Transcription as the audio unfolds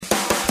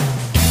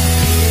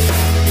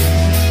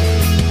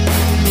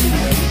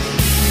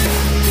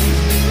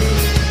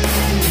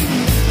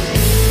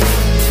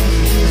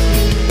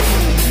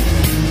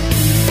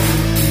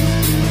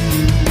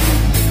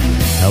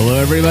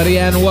everybody,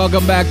 and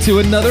welcome back to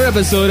another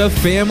episode of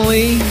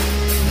Family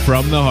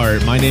from the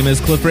Heart. My name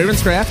is Cliff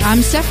Ravenscraft.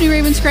 I'm Stephanie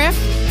Ravenscraft.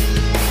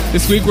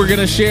 This week we're going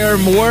to share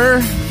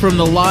more from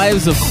the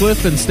lives of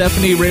Cliff and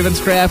Stephanie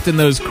Ravenscraft and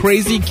those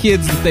crazy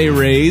kids that they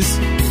raise.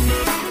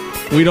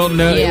 We don't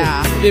know.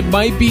 Yeah. It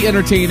might be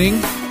entertaining.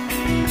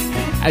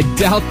 I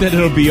doubt that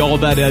it'll be all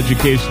that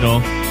educational.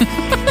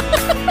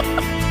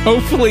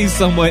 Hopefully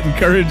somewhat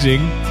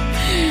encouraging.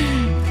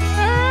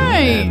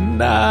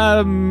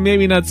 And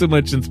maybe not so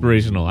much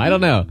inspirational. I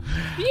don't know.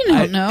 You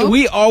don't know.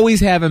 We always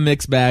have a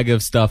mixed bag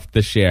of stuff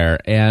to share,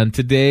 and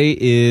today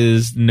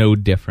is no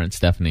different,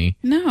 Stephanie.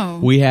 No.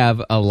 We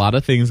have a lot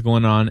of things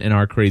going on in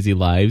our crazy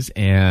lives,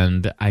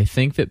 and I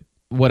think that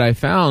what I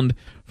found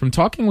from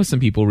talking with some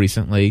people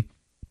recently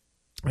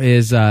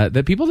is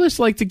that people just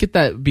like to get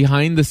that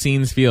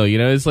behind-the-scenes feel. You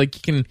know, it's like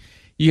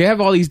you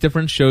have all these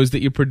different shows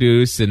that you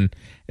produce, and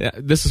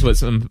this is what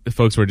some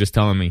folks were just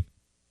telling me.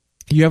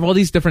 You have all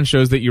these different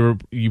shows that you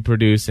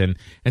produce and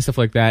stuff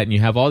like that, and you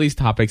have all these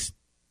topics.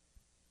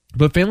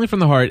 But Family from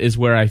the Heart is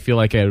where I feel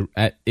like and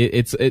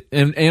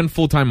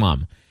Full-Time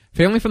Mom.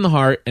 Family from the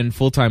Heart and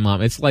Full-Time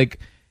Mom. It's like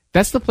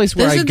that's the place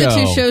where I go. Those are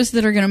the two shows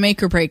that are going to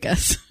make or break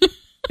us.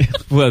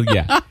 Well,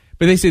 yeah,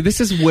 but they say this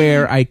is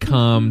where I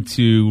come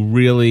to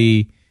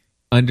really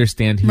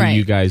understand who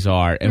you guys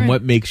are and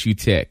what makes you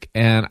tick,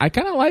 and I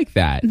kind of like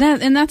that.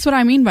 And that's what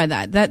I mean by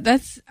that.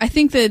 That's I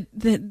think that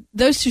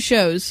those two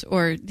shows,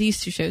 or these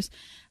two shows,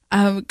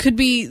 could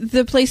be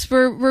the place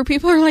where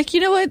people are like,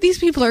 you know what, these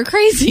people are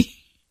crazy,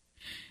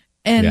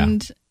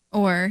 and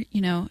or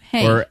you know,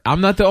 hey, or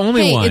I'm not the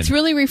only one. It's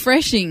really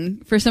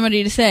refreshing for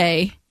somebody to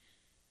say,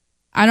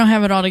 I don't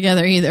have it all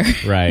together either.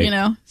 Right? You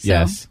know. So,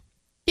 yes.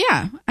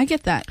 Yeah, I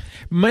get that.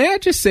 May I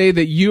just say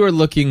that you are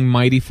looking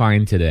mighty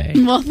fine today.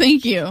 Well,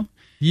 thank you.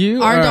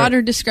 Our Our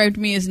daughter described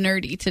me as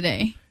nerdy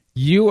today.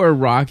 You are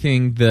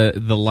rocking the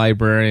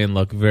librarian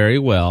look very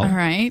well. All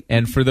right.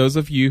 And for those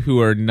of you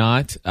who are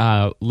not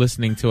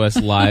listening to us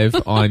live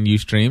on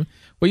Ustream,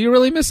 well, you're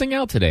really missing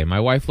out today. My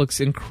wife looks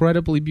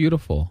incredibly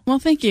beautiful. Well,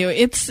 thank you.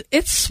 It's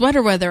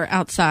sweater weather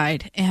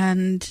outside,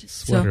 and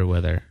Sweater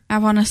weather. I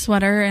have on a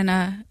sweater and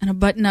a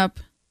button-up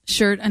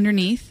shirt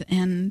underneath,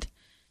 and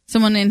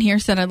someone in here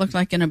said I looked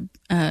like a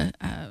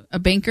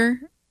banker.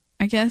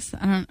 I guess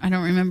I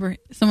don't remember.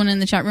 Someone in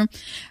the chat room.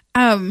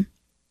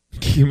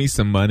 Give me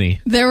some money.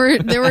 There were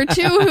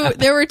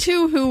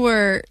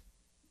two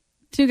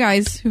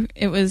guys who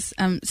it was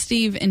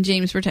Steve and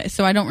James were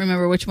so I don't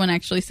remember which one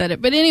actually said it.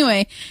 But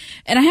anyway,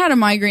 and I had a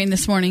migraine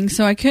this morning,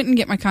 so I couldn't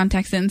get my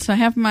contacts in. So I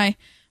have my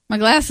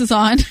glasses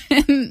on,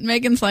 and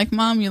Megan's like,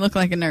 "Mom, you look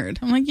like a nerd."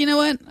 I'm like, "You know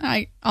what?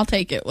 I'll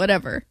take it.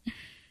 Whatever."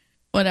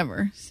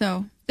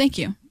 So thank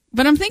you.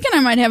 But I'm thinking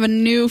I might have a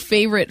new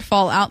favorite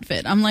fall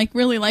outfit. I'm like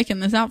really liking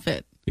this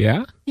outfit.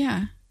 Yeah?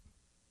 Yeah.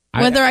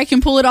 Whether I can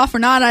pull it off or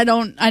not, I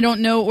don't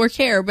know or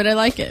care, but I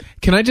like it.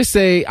 Can I just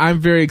say I'm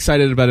very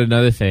excited about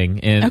another thing,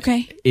 and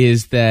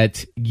is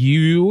that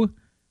you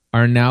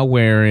are now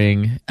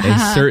wearing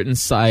a certain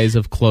size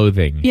of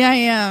clothing. Yeah, I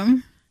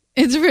am.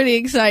 It's pretty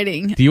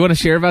exciting. Do you want to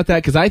share about that?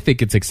 Because I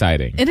think it's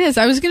exciting. It is.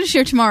 I was going to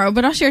share tomorrow,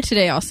 but I'll share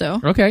today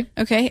also. Okay.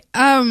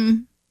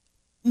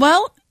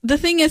 Well, the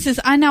thing is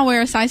I now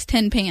wear a size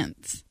 10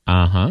 pants.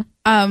 Uh-huh.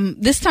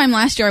 This time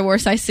last year I wore a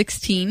size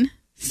 16.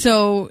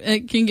 So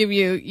it can give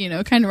you,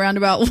 kind of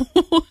roundabout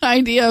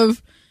idea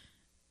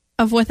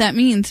of what that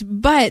means.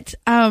 But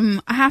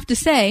I have to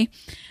say,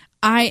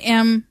 I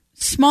am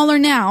smaller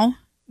now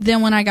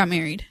than when I got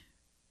married.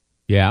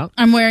 Yeah.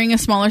 I'm wearing a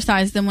smaller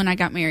size than when I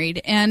got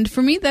married. And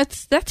for me,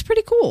 that's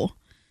pretty cool.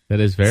 That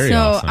is very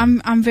awesome.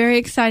 So I'm very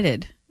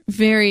excited.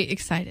 Very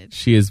excited.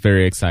 She is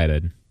very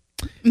excited.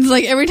 It's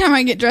like every time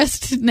I get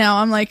dressed now,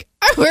 I'm like,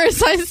 I wear a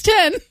size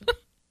 10.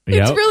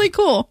 It's really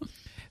cool.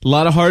 A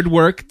lot of hard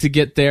work to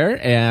get there,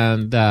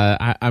 and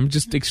I'm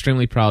just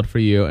extremely proud for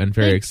you and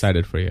very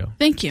excited for you.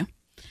 Thank you.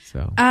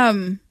 So,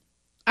 I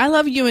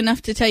love you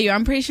enough to tell you,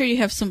 I'm pretty sure you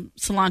have some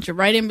cilantro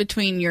right in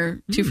between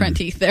your two front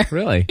teeth there.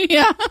 Really?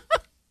 Yeah.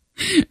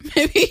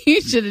 Maybe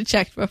you should have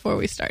checked before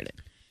we started.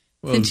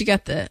 Well, since you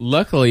got the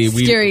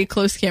scary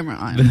close camera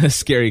on. The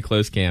scary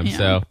close cam,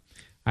 so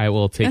I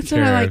will take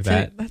care of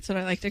that. That's what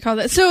I like to call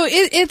that. So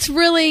it's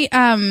really...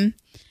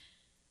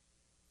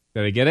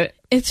 Did I get it?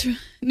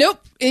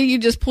 Nope. You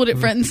just pulled it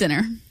front and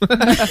center.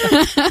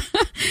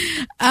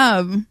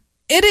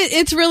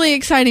 It's really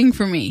exciting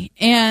for me,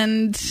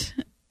 and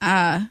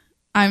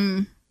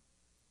I'm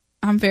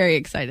very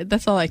excited.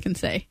 That's all I can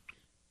say.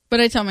 But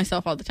I tell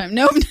myself all the time,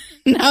 nope.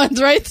 Now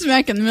it's right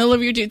smack in the middle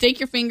of your tooth. Take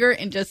your finger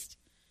and just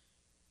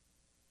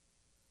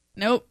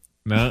nope.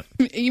 No.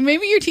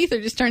 Maybe your teeth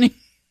are just turning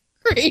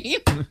green.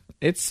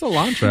 It's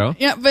cilantro.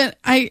 Yeah, but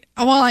I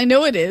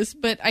know it is,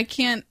 but I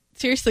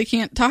seriously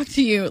can't talk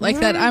to you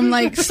like that. I'm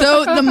like,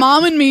 so the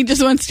mom in me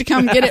just wants to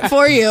come get it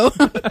for you.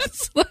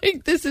 It's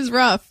like, this is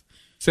rough.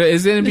 So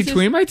is it in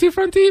between my two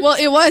front teeth? Well,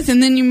 it was,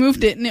 and then you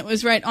moved it, and it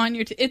was right on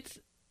your teeth.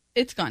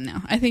 It's gone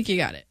now. I think you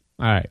got it.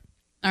 All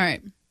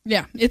right.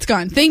 Yeah, it's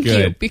gone. Thank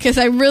you, because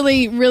I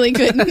really, really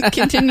couldn't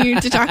continue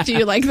to talk to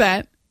you like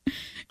that.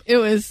 It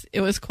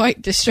was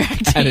quite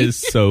distracting. That is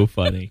so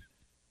funny.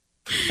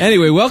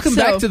 Anyway, welcome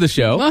back to the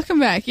show. Welcome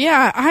back.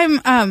 Yeah,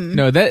 I'm.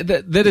 No,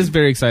 that is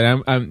very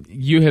exciting.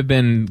 You have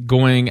been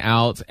going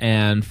out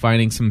and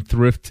finding some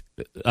thrift.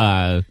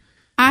 Of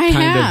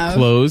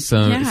clothes.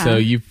 So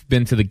you've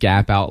been to the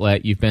Gap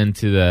outlet. You've been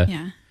to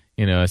the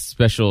a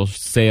special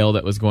sale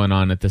that was going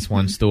on at this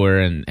one store,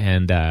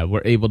 and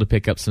we're able to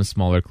pick up some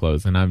smaller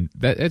clothes. And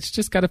it's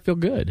just got to feel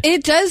good.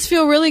 It does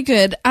feel really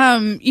good.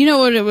 You know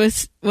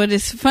what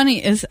is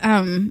funny is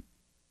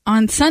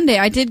on Sunday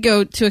I did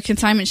go to a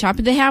consignment shop,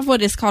 and they have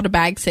what is called a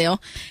bag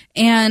sale,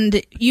 and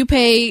you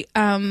pay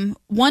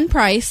one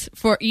price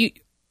for you.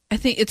 I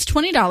think it's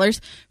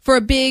 $20 for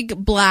a big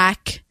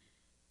black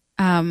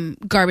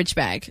garbage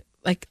bag,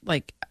 like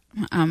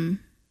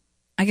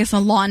I guess a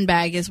lawn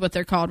bag is what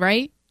they're called,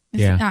 right?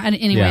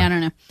 Anyway, I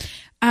don't know.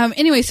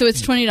 Anyway, so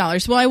it's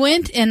 $20. Well, I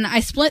went and I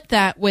split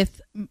that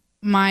with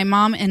my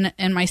mom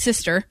and my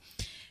sister,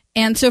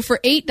 and so for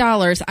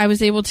 $8, I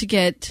was able to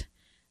get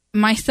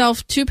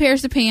myself 2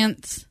 pairs of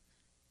pants,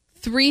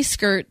 3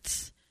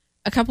 skirts,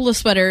 a couple of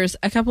sweaters,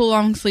 a couple of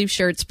long sleeve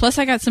shirts. Plus,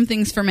 I got some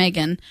things for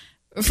Megan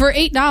for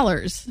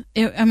 $8.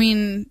 I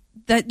mean,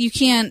 that you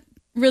can't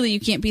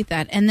beat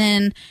that. And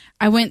then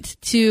I went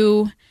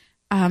to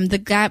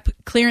the Gap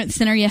Clearance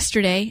Center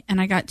yesterday,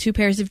 and I got 2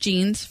 pairs of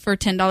jeans for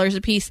 $10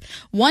 a piece.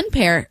 One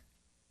pair,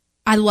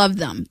 I love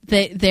them.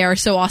 They are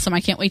so awesome.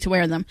 I can't wait to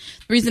wear them.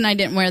 The reason I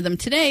didn't wear them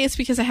today is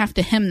because I have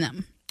to hem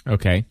them.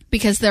 Okay.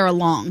 Because they're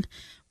long.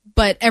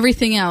 But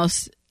everything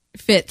else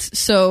fits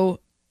so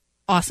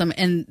awesome,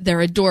 and they're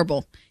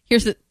adorable.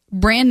 Here's the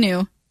brand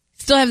new,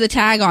 still have the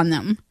tag on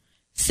them,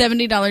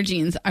 $70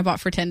 jeans I bought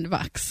for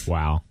 $10.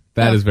 Wow.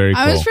 That is very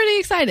cool. I was pretty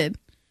excited.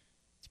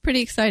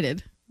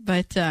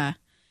 But,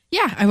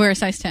 I wear a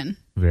size 10.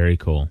 Very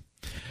cool.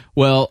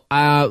 Well,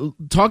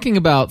 talking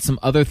about some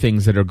other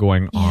things that are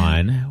going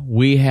on,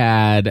 we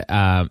had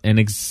an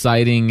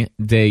exciting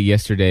day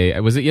yesterday.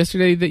 Was it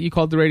yesterday that you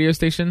called the radio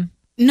station?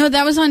 No,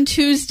 that was on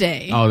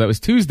Tuesday. Oh, that was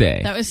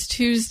Tuesday.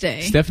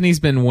 Stephanie's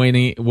been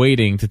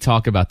waiting to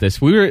talk about this.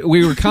 We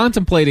were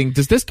contemplating,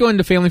 does this go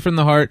into Family from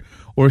the Heart,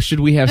 or should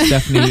we have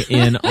Stephanie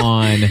in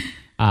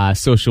on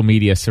social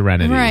media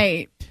Serenity?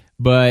 Right.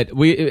 But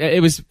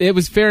it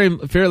was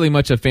fairly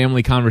much a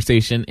family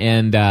conversation,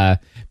 and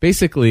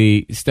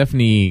basically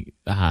Stephanie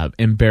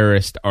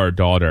embarrassed our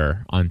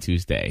daughter on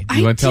Tuesday. Do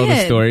you want to tell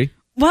the story?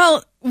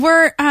 Well,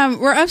 we're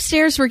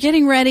upstairs. We're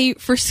getting ready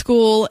for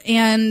school,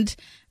 and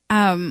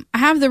I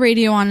have the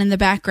radio on in the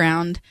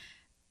background,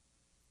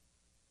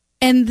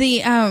 and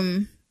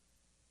the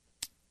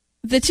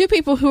 2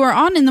 people who are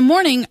on in the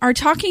morning are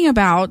talking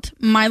about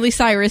Miley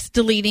Cyrus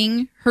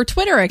deleting her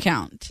Twitter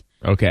account.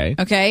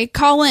 Okay.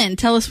 Call in.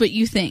 Tell us what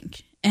you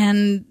think.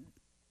 And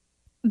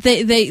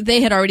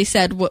they had already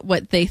said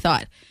what they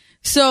thought.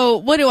 So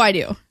what do? I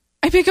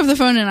pick up the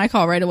phone and I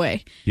call right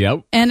away.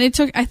 Yep. And it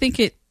took, I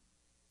think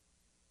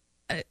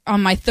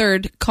on my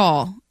 3rd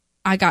call,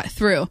 I got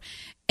through.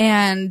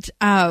 And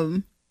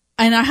I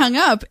hung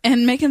up,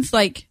 and Megan's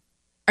like,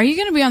 "Are you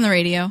going to be on the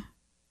radio?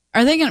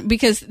 Are they going to?"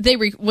 Because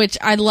which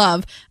I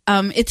love.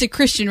 It's a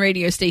Christian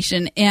radio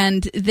station,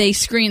 and they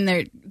screen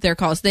their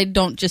calls. They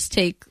don't just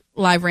take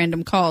live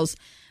random calls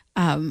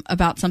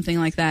about something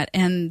like that,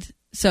 and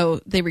so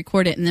they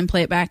record it and then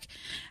play it back,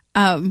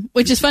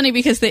 which is funny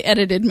because they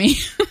edited me.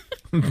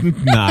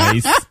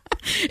 Nice.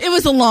 It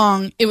was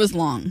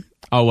long.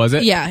 Oh, was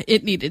it? Yeah,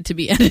 it needed to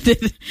be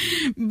edited.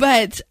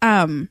 But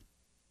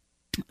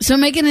so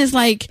Megan is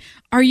like,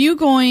 are they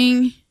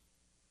going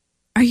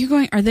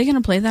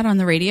to play that on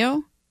the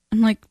radio?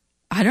 I'm like,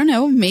 I don't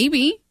know,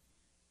 maybe.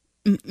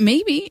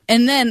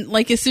 And then,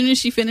 like, as soon as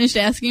she finished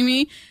asking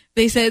me,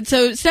 they said,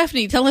 "So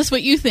Stephanie, tell us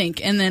what you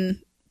think," and then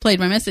played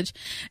my message.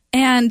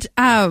 And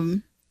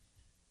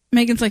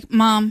Megan's like,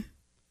 "Mom,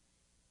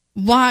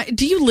 why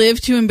do you live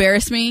to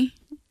embarrass me?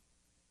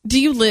 And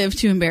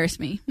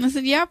I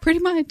said, "Yeah, pretty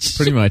much.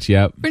 Pretty much,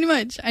 yeah. Pretty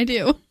much, I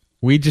do.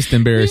 We just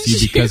embarrass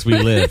you because we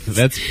live.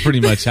 That's pretty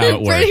much how it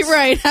works." Pretty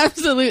right,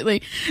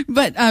 absolutely.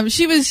 But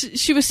she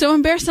was so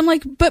embarrassed. I'm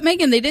like, "But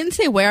Megan, they didn't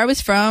say where I was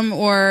from,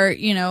 or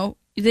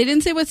they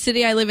didn't say what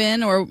city I live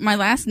in, or my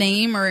last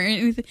name, or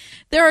anything.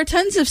 There are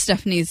tons of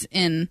Stephanies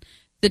in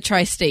the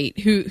tri-state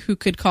who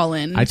could call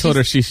in." I told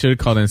her she should have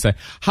called in and say,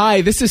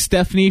 "Hi, this is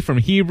Stephanie from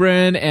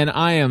Hebron, and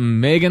I am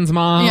Megan's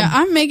mom." Yeah,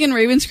 I'm Megan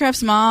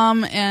Ravenscraft's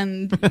mom,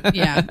 and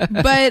yeah,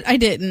 but I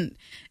didn't.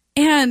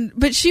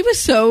 But she was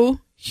so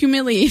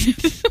humiliated.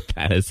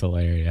 That is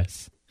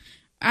hilarious.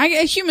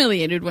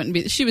 Humiliated wouldn't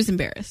be. She was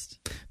embarrassed.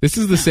 This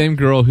is the same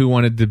girl who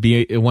wanted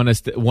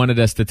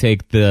us to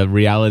take the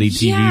reality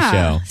TV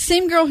show.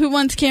 Same girl who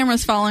wants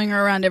cameras following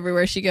her around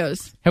everywhere she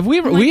goes. Have we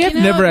ever? We have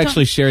never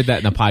actually shared that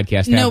in a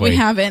podcast. No, we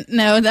haven't.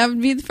 No, that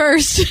would be the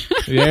first.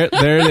 There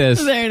it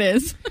is. There it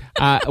is.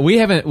 We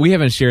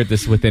haven't shared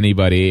this with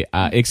anybody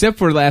except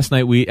for last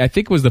night. I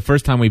think it was the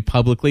first time we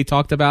publicly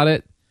talked about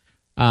it.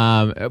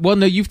 Well,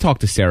 no, you've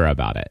talked to Sarah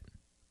about it.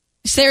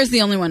 Sarah's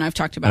the only one I've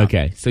talked about.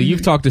 Okay, so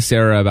you've talked to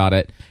Sarah about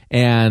it,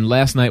 and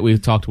last night we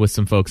talked with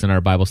some folks in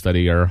our Bible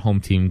study, our home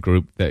team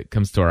group that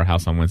comes to our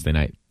house on Wednesday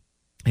night.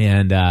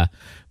 And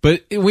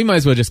but we might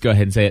as well just go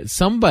ahead and say it.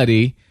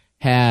 Somebody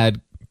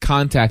had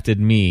contacted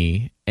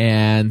me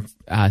and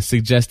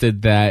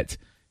suggested that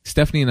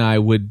Stephanie and I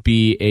would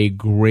be a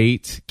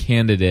great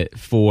candidate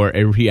for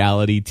a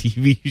reality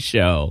TV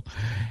show.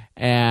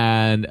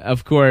 And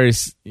of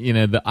course,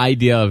 the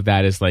idea of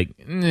that is like,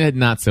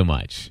 not so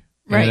much.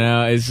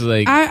 Right. It's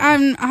like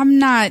I'm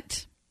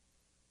not.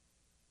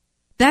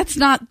 That's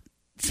not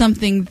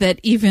something that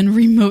even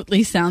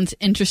remotely sounds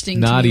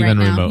interesting to me Not even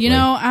right now. remotely.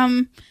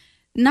 I'm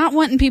not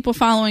wanting people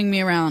following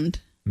me around.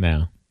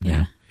 No.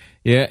 Yeah.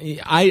 Yeah.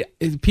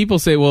 People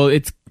say, well,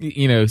 it's,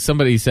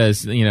 somebody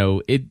says,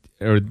 it,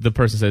 or the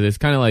person says it's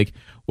kind of like,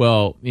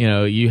 well,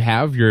 you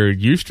have your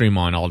Ustream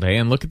on all day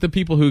and look at the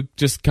people who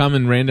just come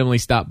and randomly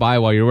stop by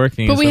while you're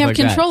working. But and we stuff have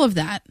like control of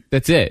that.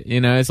 That's it.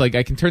 It's like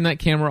I can turn that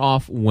camera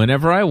off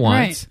whenever I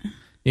want.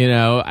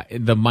 Right.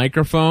 The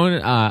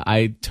microphone,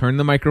 I turn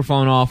the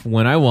microphone off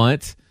when I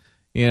want,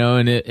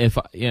 and if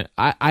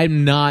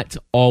I'm not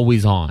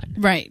always on.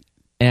 Right.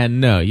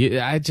 And no,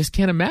 I just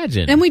can't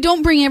imagine. And we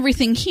don't bring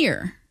everything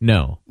here.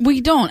 No.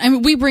 We don't. I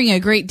mean, we bring a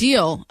great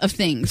deal of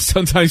things.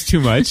 Sometimes too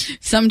much.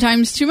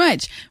 Sometimes too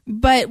much.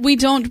 But we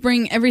don't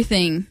bring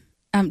everything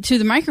to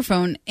the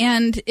microphone.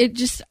 And it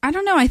just, I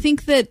don't know. I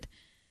think that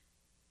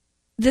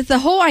the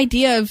whole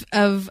idea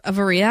of a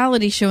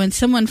reality show and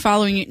someone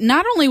following you,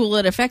 not only will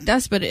it affect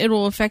us, but it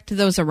will affect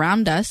those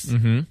around us.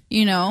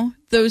 Mm-hmm.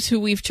 Those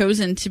who we've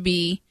chosen to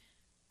be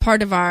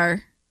part of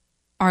our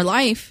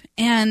life.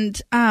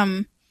 And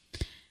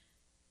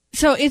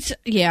so it's,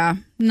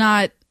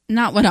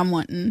 not what I'm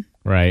wanting.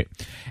 Right.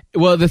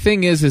 Well, the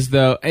thing is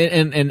though,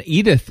 and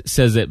Edith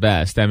says it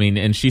best. I mean,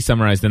 and she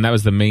summarized, and that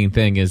was the main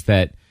thing, is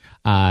that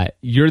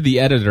you're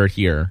the editor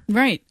here.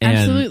 Right. And,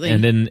 Absolutely.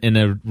 And then in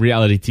a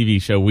reality TV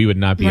show, we would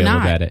not be able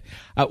to edit.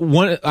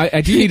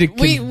 I do need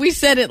to. We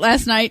said it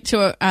last night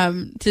to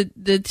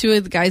the two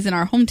of the guys in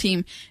our home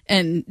team,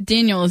 and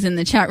Daniel is in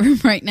the chat room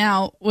right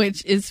now,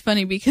 which is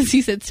funny because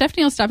he said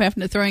Stephanie will stop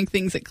having to throwing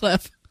things at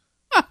Cliff.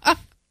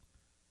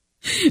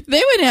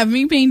 They would have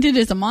me painted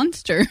as a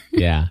monster.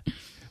 Yeah.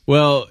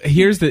 Well,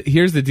 here's the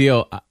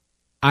deal.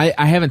 I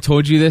haven't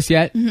told you this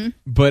yet,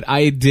 but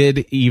I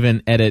did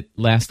even edit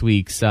last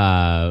week's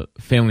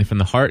Family from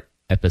the Heart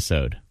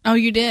episode. Oh,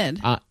 you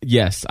did?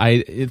 Yes.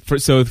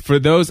 For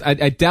those,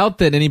 I doubt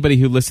that anybody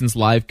who listens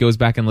live goes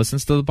back and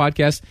listens to the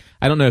podcast.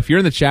 I don't know if you're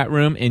in the chat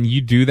room and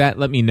you do that,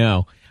 let me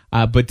know.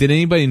 But did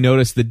anybody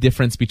notice the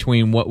difference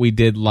between what we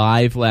did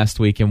live last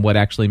week and what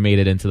actually made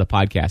it into the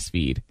podcast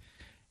feed?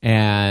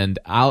 And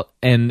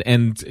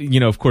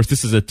of course,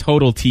 this is a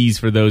total tease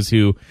for those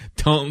who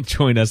don't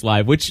join us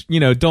live, which,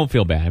 don't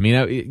feel bad. I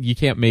mean, you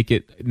can't make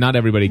it. Not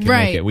everybody can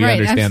make it. We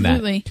understand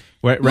absolutely. that.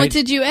 Right? What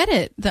did you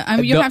edit?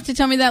 You'll have to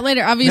tell me that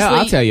later. Obviously. No,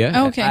 I'll tell you.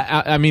 Okay.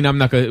 I mean, I'm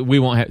not going to, we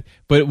won't have,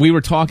 but we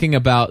were talking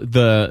about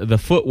the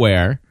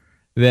footwear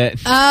that.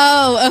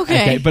 Oh,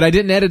 okay. But I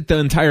didn't edit the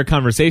entire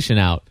conversation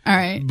out. All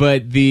right.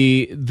 But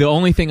the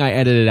only thing I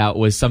edited out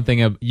was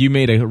something you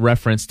made a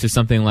reference to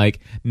something like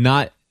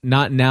not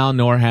now,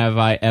 nor have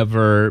I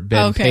ever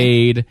been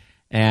paid.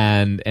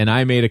 And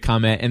I made a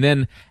comment. And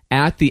then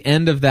at the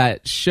end of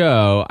that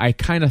show, I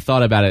kind of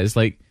thought about it. It's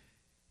like,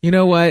 you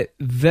know what?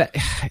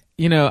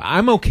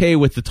 I'm okay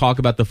with the talk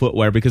about the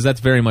footwear because that's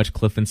very much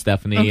Cliff and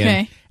Stephanie.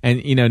 Okay.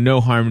 And no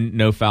harm,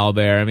 no foul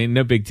there. I mean,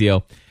 no big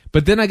deal.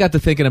 But then I got to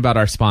thinking about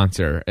our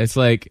sponsor. It's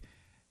like,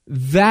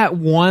 that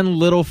one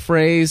little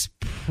phrase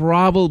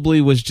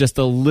probably was just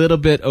a little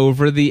bit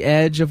over the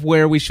edge of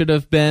where we should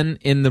have been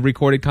in the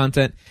recorded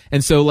content.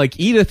 And so, like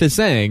Edith is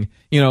saying,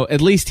 at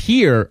least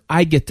here,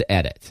 I get to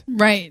edit.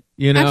 Right.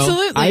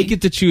 Absolutely. I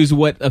get to choose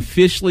what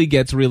officially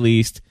gets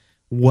released,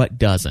 what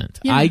doesn't.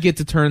 Yeah. I get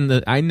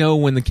to I know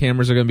when the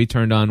cameras are going to be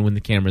turned on, when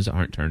the cameras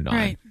aren't turned on.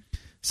 Right.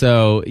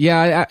 So,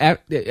 yeah,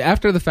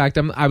 after the fact,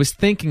 I was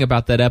thinking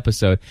about that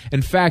episode.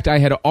 In fact, I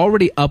had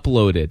already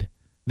uploaded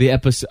the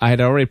episode. I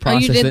had already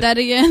processed it. Oh, you did that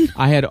again?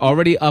 I had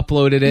already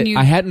uploaded it.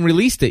 I hadn't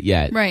released it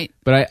yet. Right.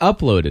 But I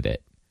uploaded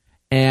it.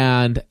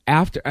 And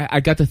after I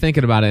got to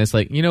thinking about it, it's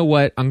like, you know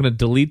what? I'm going to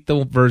delete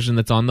the version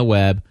that's on the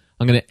web.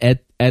 I'm going to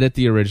edit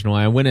the original.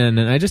 I went in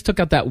and I just took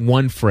out that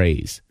one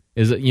phrase.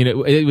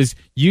 It was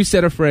you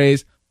said a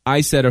phrase,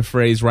 I said a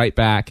phrase right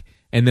back,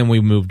 and then we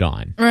moved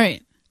on.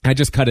 Right. I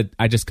just cut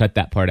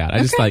that part out. I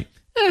just like,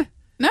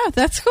 no,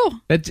 that's cool.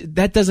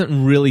 That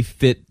doesn't really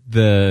fit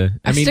the.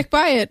 I stick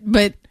by it,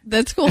 but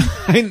that's cool.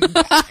 I mean,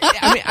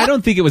 I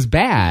don't think it was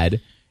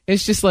bad.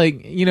 It's just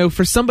like,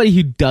 for somebody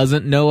who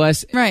doesn't know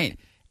us, right?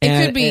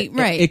 It could be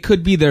right. It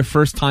could be their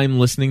first time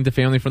listening to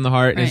Family from the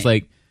Heart. And it's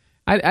like,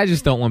 I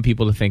just don't want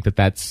people to think that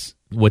that's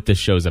what this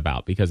show's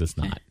about, because it's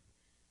not.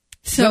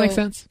 Does that make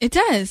sense? It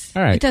does.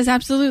 All right. It does,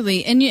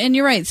 absolutely. And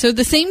you're right. So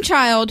the same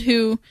child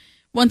who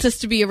wants us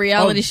to be a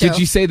reality show. Did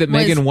you say that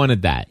Megan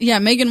wanted that? Yeah,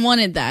 Megan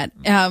wanted that.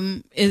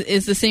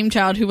 Is the same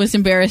child who was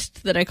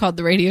embarrassed that I called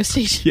the radio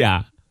station.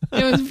 Yeah.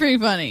 It was pretty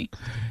funny.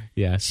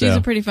 Yeah. She's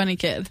a pretty funny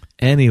kid.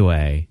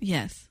 Anyway.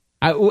 Yes.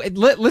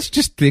 Let's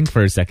just think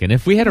for a second.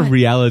 If we had a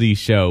reality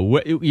show,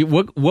 what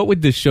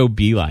would the show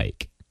be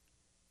like?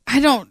 I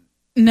don't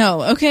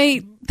know.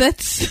 Okay,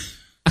 that's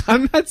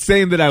I'm not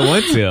saying that I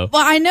want to.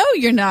 Well, I know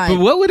you're not. But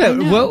what would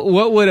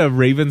a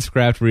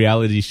Ravenscraft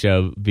reality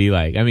show be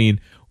like? I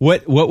mean,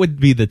 what would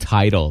be the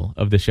title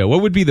of the show?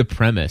 What would be the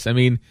premise? I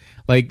mean,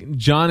 like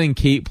John and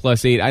Kate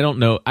plus 8. I don't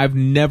know. I've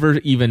never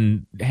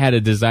even had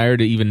a desire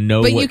to even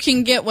know. But you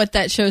can get what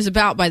that show's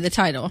about by the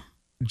title.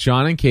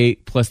 John and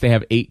Kate plus they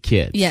have 8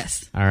 kids.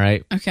 Yes. All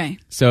right. Okay.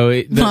 So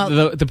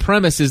the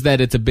premise is that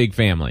it's a big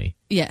family.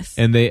 Yes.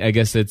 And I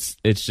guess it's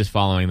just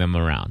following them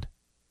around.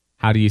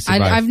 How do you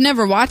survive? I've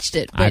never watched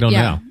it. But I don't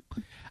know.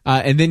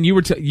 And then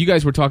you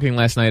guys were talking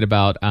last night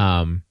about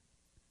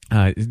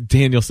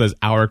Daniel says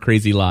our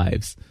crazy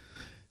lives.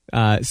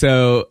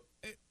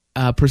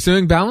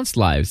 Pursuing balanced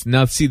lives.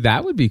 Now, see,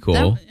 that would be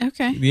cool.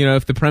 Okay. You know,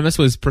 if the premise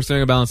was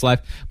pursuing a balanced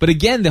life. But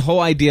again, the whole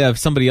idea of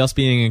somebody else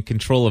being in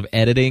control of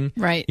editing.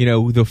 Right. You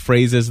know, the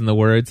phrases and the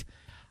words.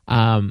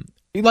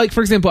 Like,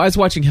 for example, I was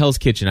watching Hell's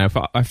Kitchen.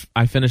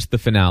 I finished the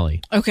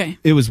finale. Okay.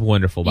 It was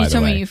wonderful, by the way. You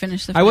told me you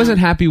finished the finale. I wasn't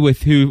happy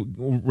with who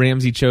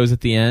Ramsey chose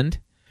at the end.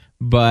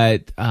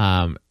 But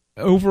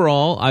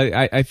overall,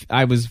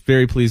 I was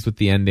very pleased with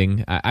the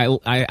ending.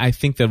 I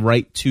think the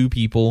right 2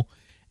 people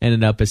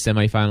ended up as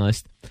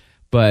semifinalists.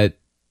 But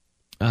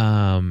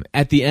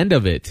at the end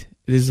of it,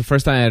 this is the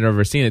first time I had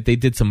ever seen it. They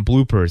did some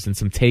bloopers and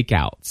some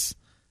takeouts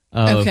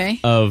of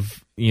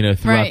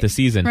throughout the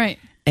season, right?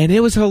 And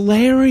it was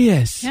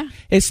hilarious. Yeah,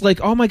 it's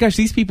like, oh my gosh,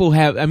 these people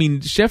have. I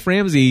mean, Chef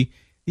Ramsay,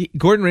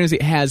 Gordon Ramsay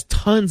has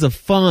tons of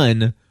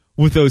fun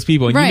with those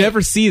people, and right. You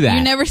never see that.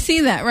 You never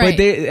see that, right?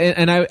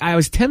 But I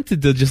was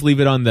tempted to just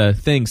leave it on the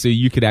thing so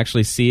you could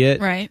actually see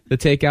it, right? The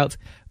takeouts.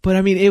 But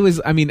I mean, it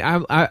was. I mean,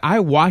 I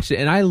watched it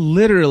and I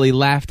literally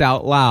laughed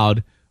out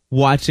loud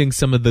watching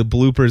some of the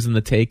bloopers and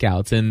the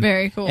takeouts. And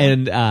very cool.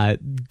 And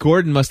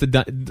Gordon must have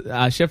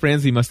done. Chef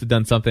Ramsay must have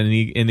done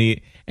something,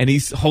 and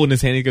he's holding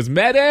his hand. And he goes,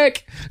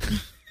 "Medic."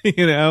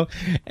 You know,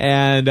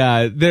 and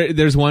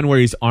there's one where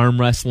he's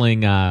arm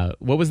wrestling.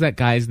 What was that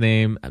guy's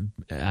name?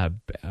 I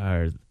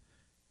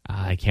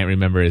can't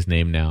remember his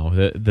name now.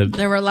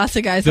 There were lots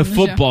of guys. The on the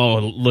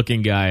football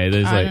looking guy.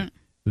 There's like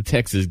the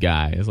Texas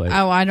guy. It's like,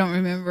 oh, I don't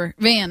remember.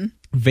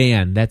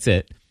 Van. That's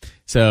it.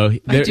 So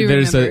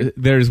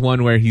there's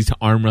one where he's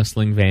arm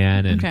wrestling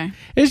Van, and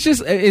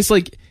it's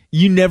like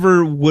you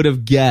never would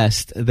have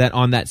guessed that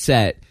on that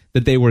set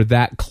that they were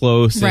that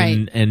close,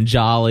 right. and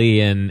jolly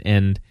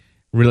and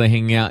really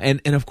hanging out, and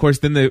of course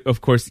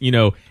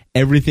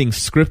everything's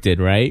scripted,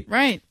 right?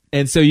 Right.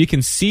 And so you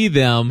can see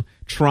them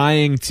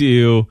trying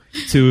to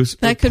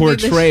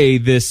portray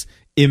this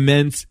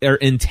immense or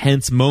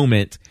intense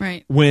moment,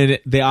 right? When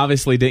they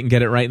obviously didn't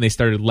get it right and they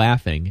started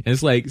laughing. And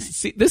it's like,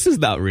 see, this is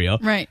not real,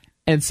 right?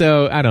 And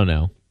so I don't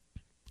know.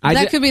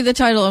 That could be the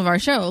title of our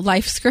show,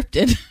 Life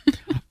Scripted.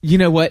 You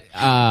know what?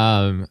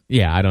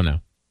 Yeah, I don't know.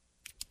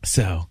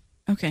 So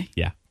okay,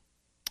 yeah.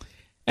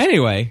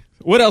 Anyway,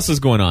 what else is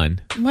going on?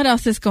 What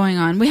else is going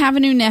on? We have a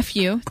new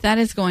nephew. That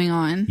is going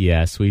on.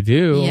 Yes, we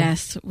do.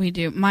 Yes, we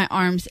do. My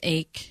arms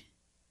ache.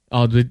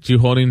 Oh, did you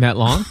hold him that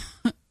long?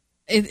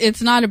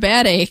 It's not a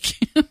bad ache.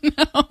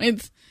 No,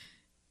 it's.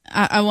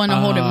 I want to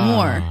hold him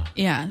more.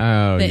 Yeah.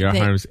 Oh, your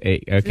arms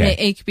ache. Okay. They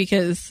ache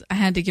because I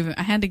had to give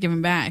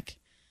him back,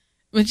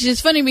 which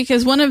is funny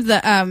because one of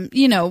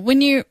the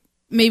when you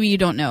maybe you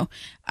don't know,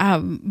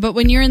 but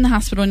when you're in the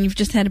hospital and you've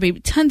just had a baby,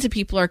 tons of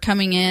people are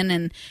coming in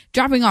and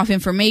dropping off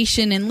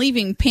information and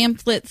leaving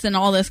pamphlets and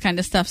all this kind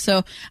of stuff.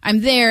 So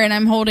I'm there and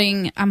I'm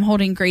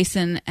holding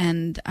Grayson,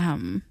 and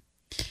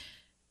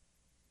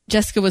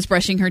Jessica was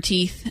brushing her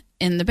teeth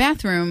in the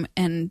bathroom,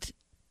 and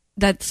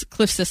that's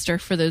Cliff's sister,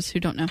 for those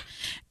who don't know.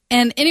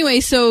 And anyway,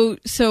 so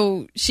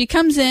she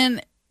comes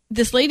in,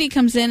 this lady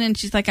comes in, and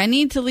she's like, I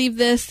need to leave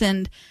this,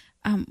 and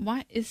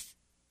it's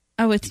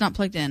not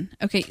plugged in.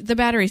 Okay, the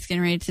battery's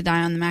getting ready to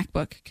die on the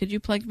MacBook. Could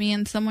you plug me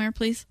in somewhere,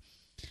 please?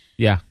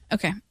 Yeah.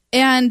 Okay.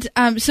 And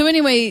so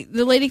anyway,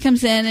 the lady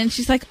comes in, and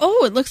she's like,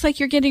 oh, it looks like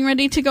you're getting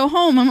ready to go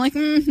home. I'm like,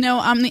 no,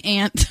 I'm the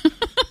aunt.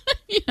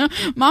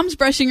 Mom's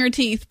brushing her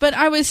teeth. But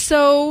I was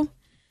so...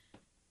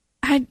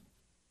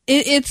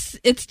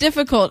 It's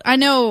difficult. I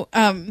know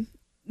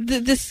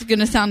this is going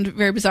to sound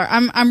very bizarre.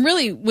 I'm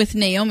really with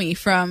Naomi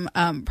from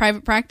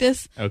Private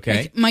Practice.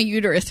 Okay. Like, my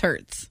uterus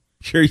hurts.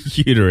 Your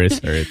uterus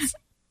hurts.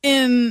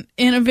 In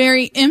a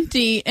very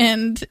empty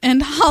and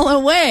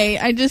hollow way.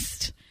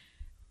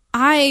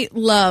 I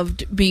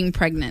loved being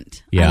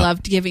pregnant. Yeah. I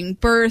loved giving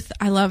birth.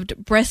 I loved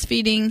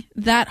breastfeeding.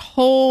 That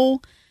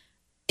whole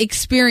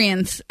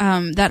experience,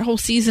 that whole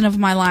season of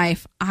my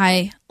life,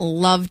 I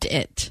loved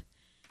it.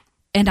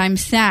 And I'm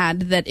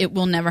sad that it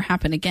will never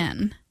happen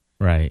again.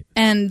 Right.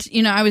 And,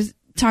 I was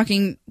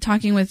talking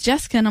with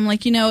Jessica, and I'm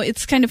like,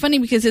 it's kind of funny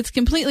because it's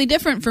completely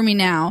different for me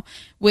now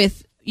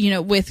with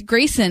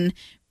Grayson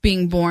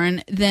being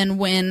born than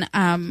when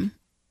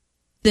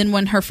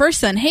her first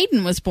son,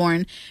 Hayden, was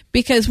born.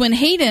 Because when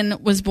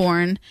Hayden was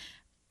born,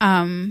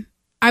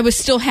 I was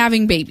still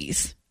having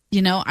babies.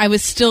 I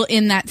was still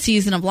in that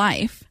season of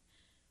life.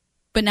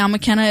 But now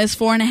McKenna is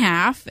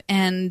 4.5,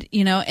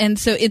 and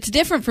so it's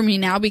different for me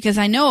now because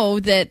I know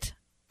that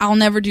I'll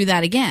never do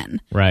that again.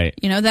 Right.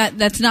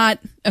 That's not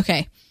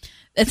okay.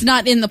 it's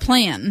not in the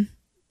plan.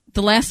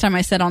 The last time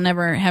I said I'll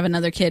never have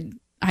another kid,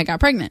 I got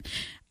pregnant.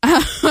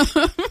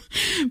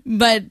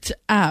 But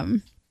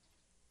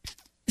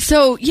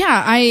so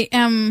yeah,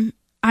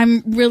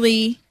 I'm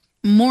really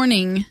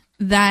mourning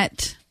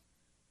that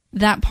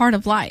part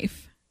of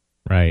life.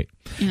 Right.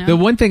 You know? The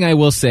one thing I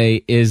will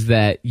say is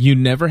that you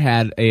never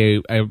had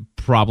a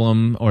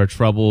problem or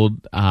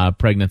troubled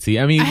pregnancy.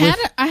 I mean,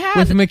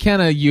 with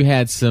McKenna, you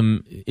had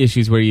some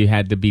issues where you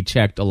had to be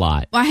checked a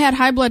lot. I had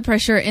high blood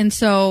pressure, and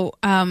so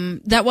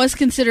that was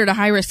considered a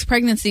high-risk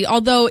pregnancy,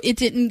 although it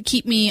didn't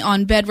keep me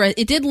on bed rest.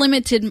 It did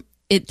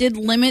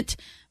limit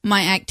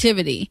my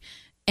activity.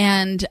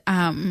 And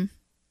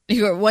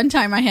one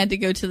time I had to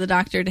go to the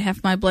doctor to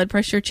have my blood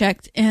pressure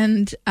checked,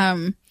 and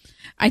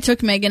I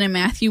took Megan and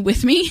Matthew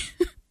with me,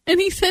 and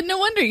he said, "No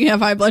wonder you have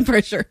high blood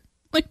pressure."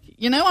 Like,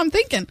 I'm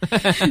thinking.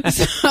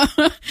 So,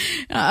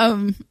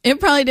 it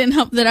probably didn't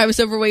help that I was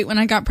overweight when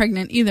I got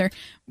pregnant either.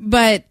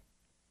 But,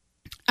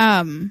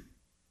 so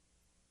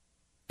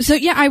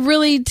yeah, I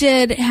really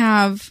did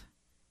have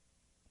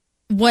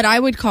what I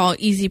would call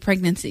easy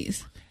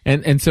pregnancies.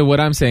 And so what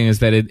I'm saying is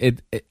that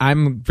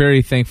I'm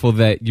very thankful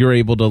that you're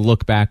able to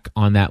look back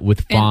on that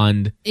with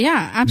fond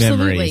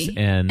absolutely. memories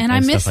and I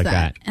miss stuff like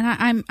that.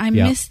 And I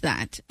miss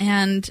that.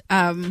 And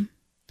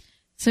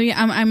so yeah,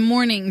 I'm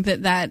mourning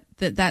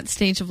that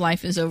stage of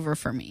life is over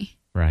for me.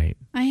 Right.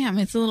 I am.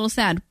 It's a little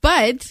sad.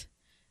 But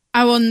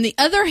on the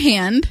other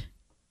hand,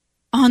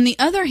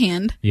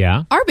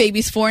 yeah, our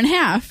baby's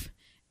 4.5,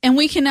 and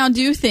we can now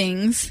do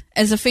things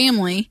as a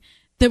family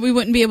that we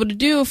wouldn't be able to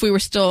do if we were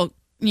still,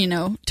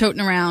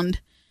 toting around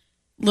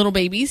little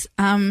babies.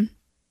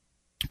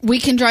 We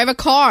can drive a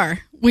car,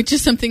 which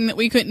is something that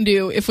we couldn't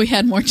do if we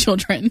had more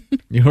children.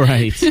 You're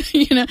right.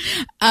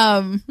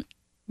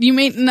 You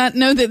may not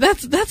know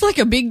that's like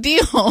a big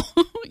deal.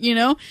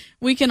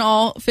 We can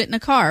all fit in a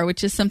car,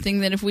 which is something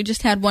that if we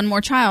just had one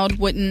more child,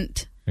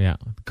 wouldn't. Yeah,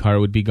 the car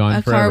would be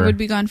gone forever. Car would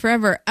be gone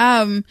forever.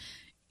 But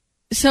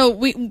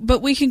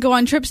we can go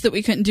on trips that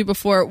we couldn't do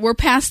before. We're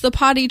past the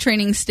potty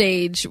training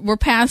stage. We're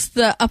past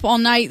the up all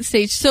night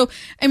stage. So,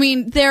 I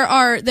mean, there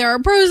are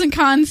pros and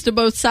cons to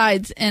both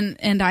sides,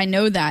 and I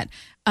know that.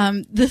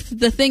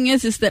 The thing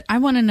is that I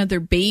want another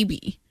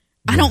baby.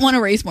 Yeah. I don't want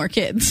to raise more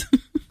kids.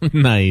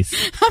 Nice.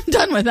 I'm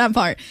done with that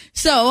part.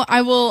 So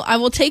I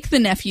will take the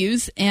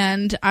nephews,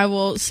 and I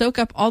will soak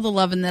up all the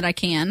loving that I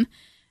can,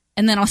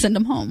 and then I'll send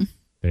them home.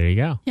 There you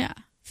go. Yeah.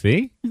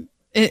 See?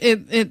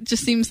 It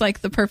just seems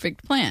like the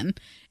perfect plan.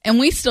 And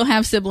we still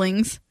have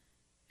siblings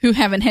who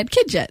haven't had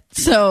kids yet.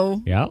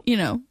 So,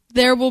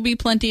 there will be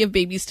plenty of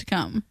babies to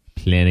come.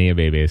 Plenty of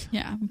babies.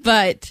 Yeah.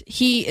 But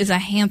he is a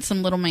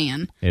handsome little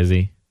man. Is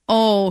he?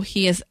 Oh,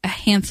 he is a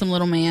handsome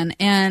little man.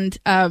 And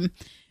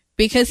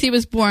because he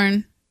was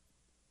born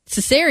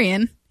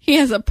cesarean, he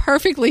has a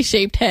perfectly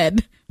shaped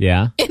head.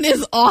 Yeah. It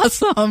is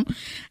awesome.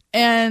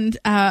 And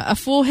a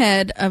full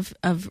head of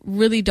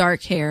really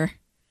dark hair.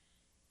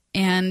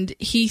 And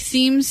he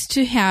seems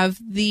to have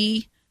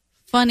the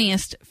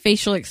funniest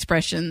facial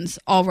expressions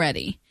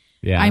already.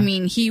 Yeah. I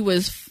mean, he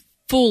was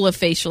full of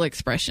facial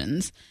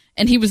expressions,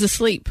 and he was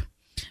asleep.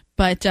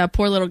 But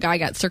poor little guy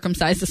got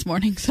circumcised this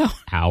morning, so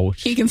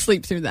ouch. He can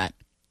sleep through that.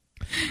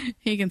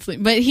 He can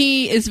sleep. But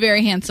he is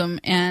very handsome,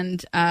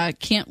 and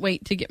can't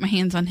wait to get my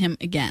hands on him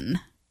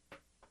again.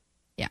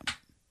 Yeah.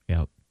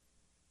 Yep.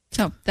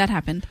 So that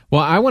happened.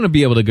 Well, I want to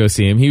be able to go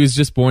see him. He was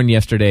just born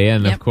yesterday,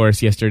 and of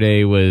course,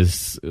 yesterday it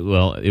was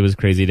a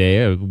crazy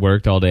day. I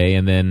worked all day,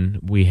 and then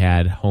we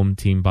had home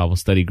team Bible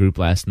study group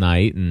last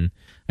night, and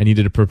I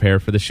needed to prepare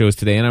for the shows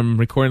today, and I'm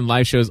recording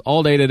live shows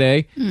all day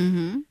today.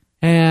 Mm-hmm.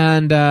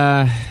 And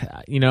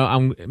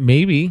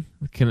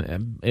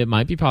it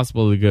might be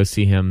possible to go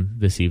see him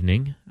this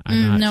evening.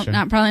 I'm not sure.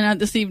 Probably not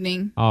this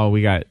evening. Oh,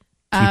 we got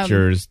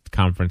teachers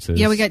conferences.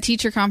 Yeah, we got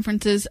teacher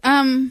conferences.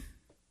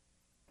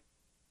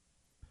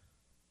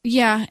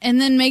 Yeah,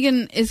 and then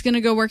Megan is going to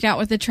go work out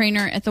with the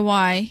trainer at the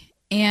Y,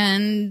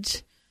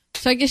 and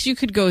so I guess you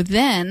could go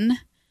then.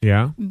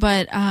 Yeah.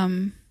 But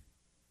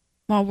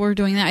while we're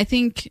doing that, I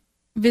think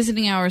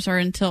visiting hours are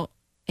until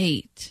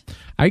 8.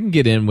 I can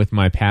get in with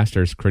my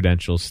pastor's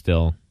credentials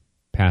still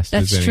past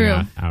visiting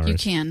hours. That's true. You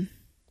can.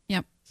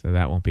 Yep. So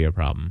that won't be a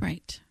problem.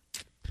 Right.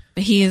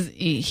 But he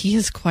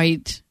is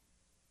quite.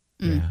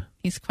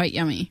 He's quite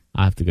yummy.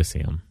 I'll have to go see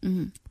him.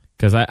 Mm-hmm.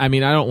 Because, I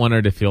don't want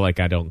her to feel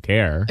like I don't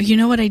care. You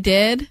know what I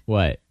did?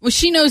 What? Well,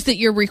 she knows that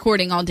you're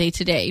recording all day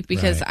today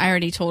because I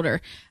already told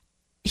her.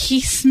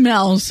 He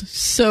smells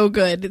so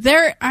good.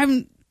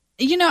 I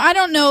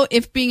don't know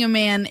if being a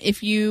man,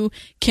 if you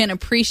can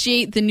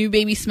appreciate the new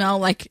baby smell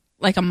like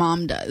a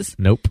mom does.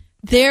 Nope.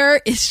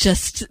 There is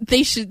just,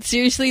 they should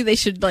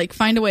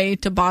find a way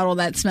to bottle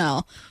that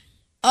smell.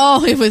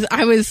 Oh,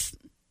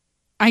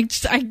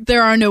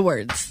 there are no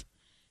words.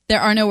 There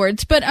are no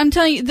words. But I'm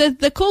telling you,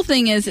 the cool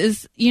thing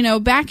is,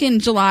 back in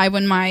July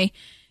when my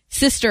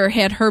sister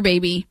had her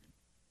baby,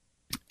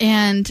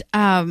 and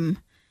that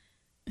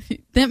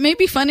may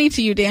be funny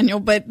to you,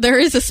 Daniel, but there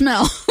is a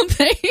smell.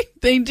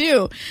 They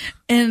do.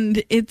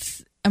 And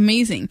it's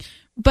amazing.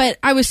 But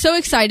I was so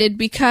excited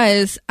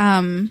because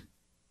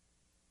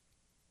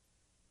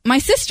my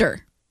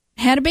sister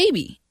had a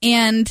baby,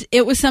 and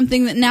it was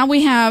something that now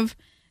we have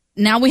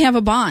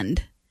a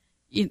bond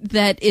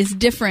that is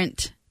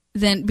different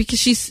than, because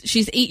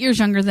she's 8 years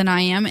younger than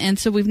I am, and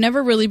so we've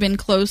never really been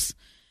close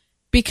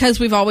because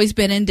we've always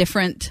been in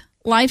different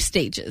life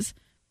stages.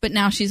 But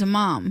now she's a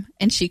mom,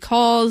 and she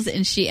calls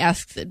and she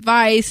asks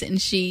advice,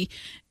 and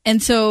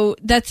so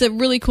that's a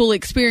really cool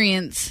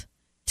experience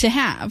to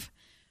have.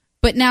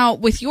 But now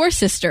with your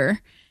sister,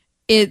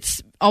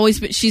 it's always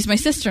been, she's my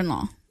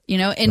sister-in-law, you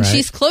know, and Right.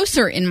 she's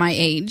closer in my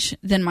age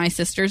than my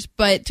sisters,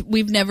 but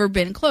we've never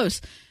been close.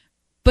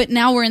 But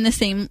now we're in the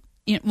same,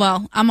 you know,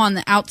 well, I'm on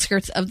the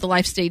outskirts of the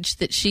life stage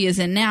that she is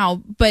in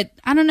now, but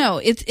I don't know,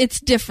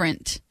 it's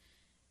different.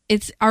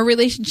 Our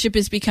relationship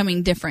is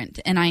becoming different,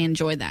 and I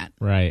enjoy that.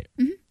 Right.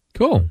 Mm-hmm.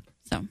 Cool.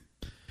 So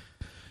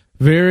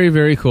Very,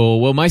 very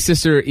cool. Well, my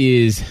sister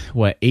is,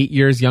 8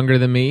 years younger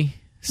than me?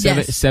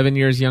 Yes. 7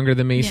 years younger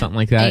than me, Yeah, something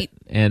like that. 8.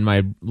 And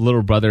my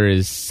little brother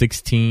is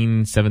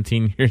 16,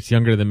 17 years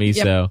younger than me.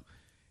 Yep.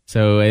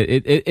 So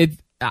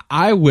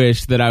I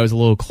wish that I was a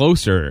little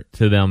closer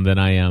to them than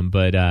I am,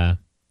 but, and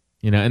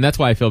that's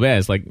why I feel bad.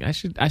 It's like, I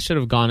should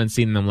have gone and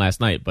seen them last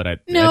night, but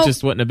it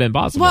just wouldn't have been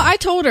possible. Well, I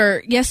told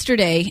her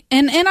yesterday,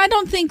 and I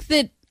don't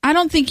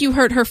think you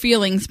hurt her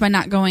feelings by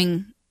not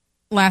going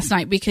last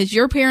night, because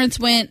your parents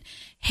went,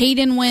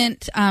 Hayden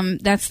went,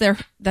 that's their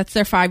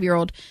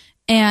 5-year-old,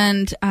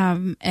 and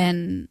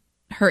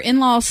her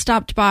in-laws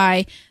stopped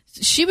by.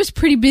 She was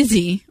pretty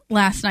busy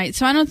last night,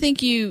 so I don't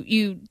think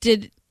you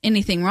did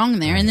anything wrong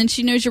there. And then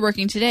she knows you're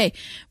working today.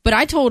 But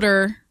I told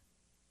her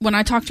when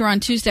I talked to her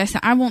on Tuesday, I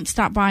said, I won't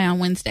stop by on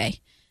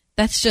Wednesday.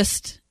 That's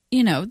just,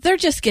 they're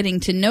just getting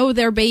to know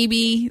their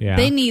baby. Yeah.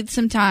 They need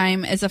some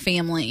time as a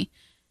family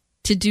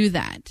to do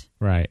that.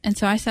 Right. And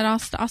so I said, I'll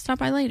stop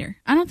by later.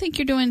 I don't think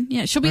you're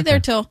doing, she'll be there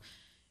till,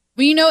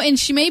 and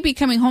she may be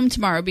coming home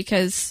tomorrow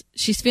because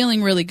she's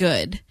feeling really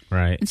good.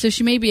 Right. And so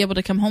she may be able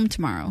to come home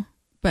tomorrow.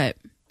 But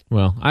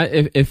Well,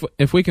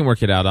 if we can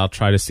work it out, I'll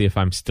try to see if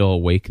I'm still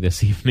awake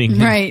this evening.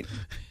 right.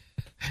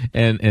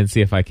 and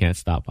see if I can't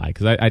stop by,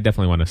 because I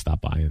definitely want to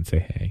stop by and say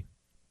hey.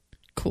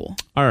 Cool.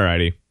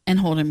 Alrighty. And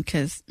hold him,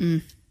 because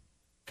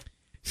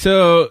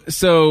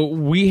So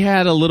we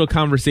had a little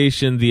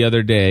conversation the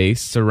other day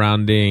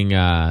surrounding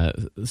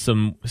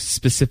some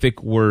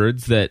specific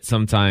words that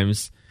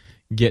sometimes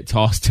get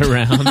tossed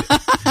around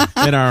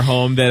in our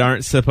home that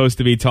aren't supposed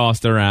to be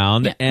tossed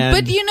around. Yeah. And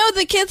But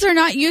the kids are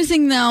not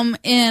using them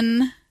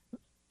in,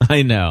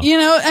 I know.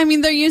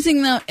 they're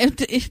using them.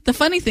 If the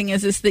funny thing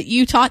is that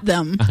you taught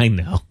them I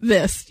know.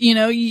 this,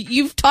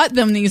 you've taught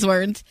them these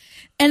words,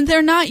 and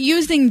they're not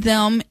using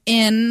them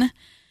in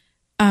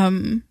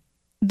the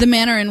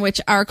manner in which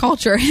our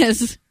culture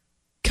has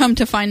come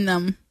to find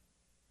them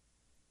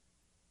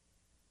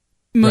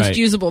most Right.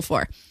 usable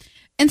for.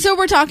 And so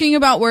we're talking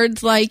about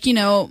words like,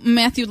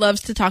 Matthew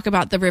loves to talk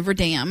about the river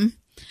dam.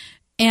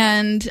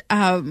 And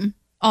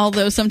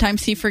although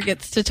sometimes he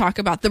forgets to talk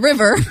about the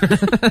river,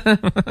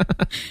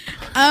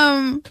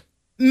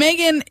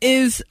 Megan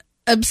is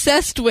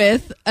obsessed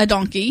with a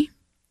donkey.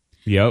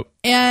 Yep.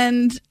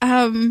 And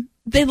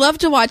they love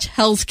to watch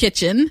Hell's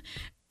Kitchen.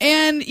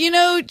 And,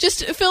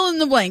 just fill in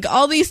the blank.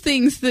 All these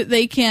things that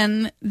they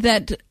can,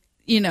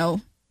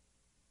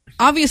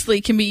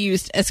 obviously can be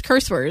used as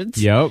curse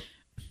words. Yep.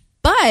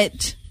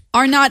 But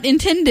are not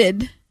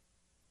intended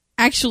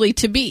actually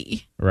to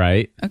be.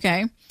 Right.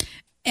 Okay.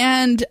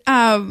 And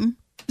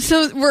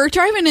so we're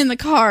driving in the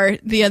car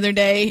the other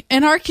day,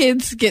 and our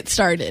kids get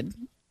started.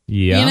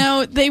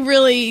 Yeah. They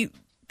really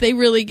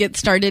get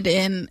started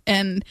in,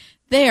 and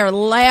they are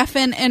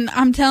laughing. And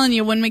I'm telling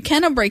you, when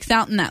McKenna breaks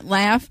out in that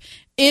laugh,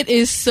 it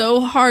is so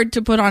hard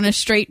to put on a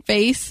straight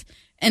face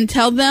and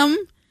tell them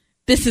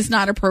this is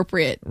not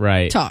appropriate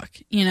talk,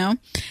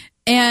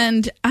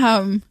 And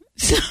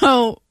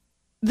so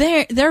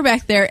they're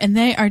back there, and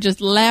they are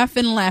just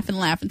laughing.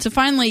 So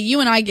finally,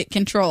 you and I get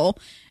control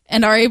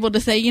and are able to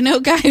say,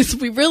 guys,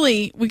 we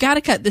got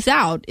to cut this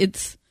out.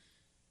 It's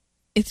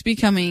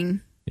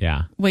becoming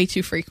way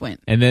too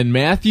frequent. And then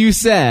Matthew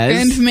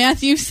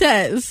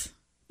says.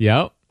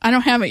 Yep. I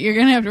don't have it. You're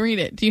going to have to read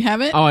it. Do you have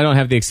it? Oh, I don't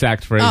have the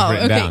exact phrase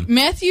written down.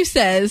 Matthew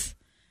says,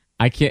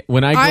 I can't.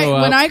 When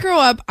I grow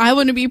up, I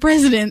want to be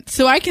president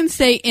so I can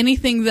say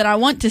anything that I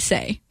want to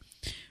say.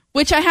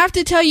 Which I have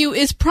to tell you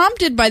is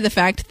prompted by the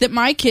fact that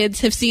my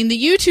kids have seen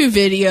the YouTube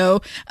video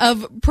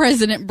of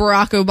President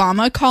Barack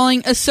Obama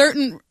calling a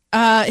certain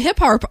hip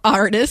hop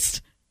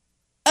artist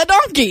a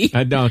donkey.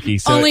 A donkey.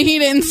 So, only he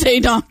didn't say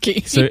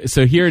donkey.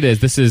 So here it is.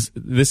 This is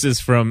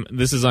on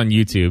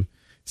YouTube.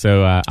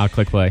 So I'll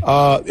click play.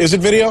 Is it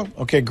video?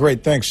 Okay,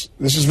 great. Thanks.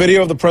 This is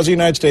video of the President of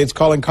the United States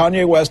calling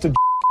Kanye West a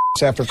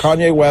after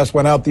Kanye West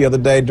went out the other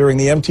day during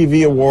the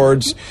MTV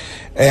Awards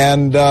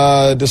and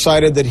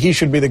decided that he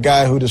should be the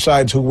guy who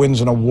decides who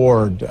wins an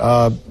award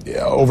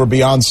over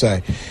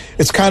Beyonce.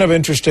 It's kind of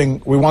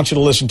interesting. We want you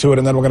to listen to it,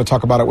 and then we're going to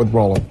talk about it with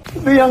Roland.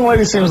 The young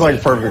lady seems like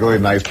a perfectly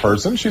nice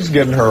person. She's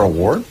getting her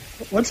award.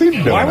 What's he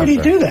doing? Why would he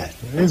do that?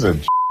 He's a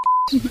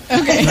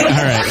Okay. All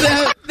right.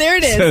 So there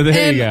it is. So there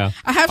and you go.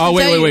 I have to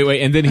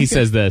wait. And then he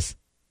says this.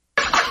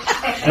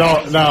 No.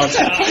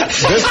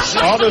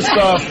 All this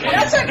stuff.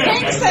 That's what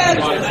Hank said.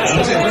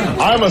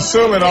 I'm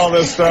assuming all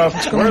this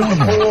stuff. Where's the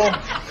pool?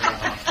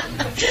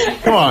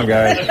 Come on,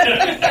 guys.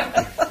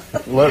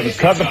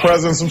 Cut the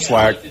president some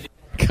slack.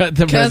 Cut the Cut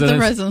the president.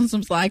 president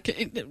some slack.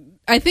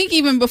 I think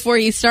even before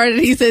he started,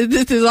 he said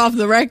this is off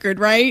the record,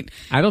 right?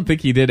 I don't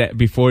think he did it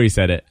before he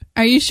said it.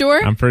 Are you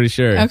sure? I'm pretty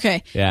sure.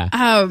 Okay.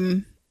 Yeah.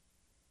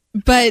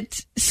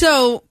 But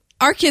so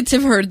our kids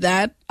have heard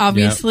that,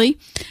 obviously.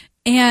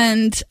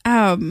 And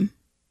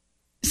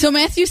so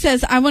Matthew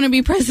says, I want to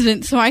be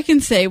president so I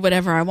can say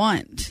whatever I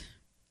want.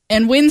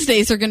 And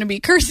Wednesdays are going to be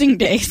cursing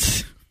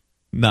days.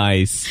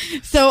 Nice.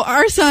 So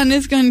our son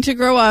is going to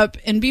grow up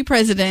and be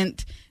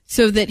president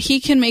so that he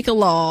can make a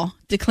law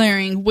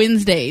declaring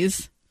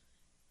Wednesdays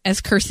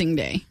as cursing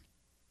day.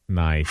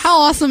 Nice.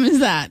 How awesome is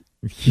that?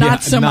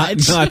 Not so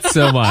much. Not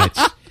so much.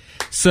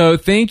 So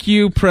thank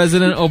you,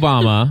 President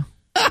Obama,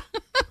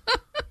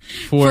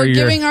 For your...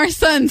 giving our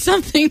son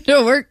something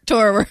to work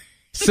toward.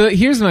 So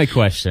here's my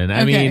question.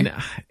 I mean,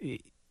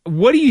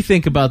 what do you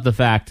think about the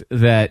fact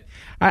that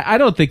I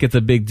don't think it's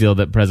a big deal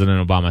that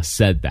President Obama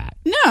said that?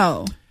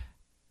 No.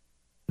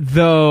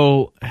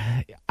 Though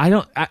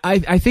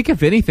I think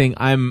if anything,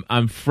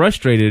 I'm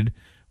frustrated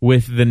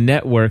with the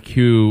network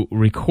who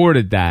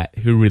recorded that,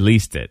 who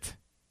released it.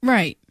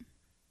 Right.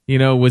 You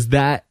know, was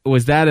that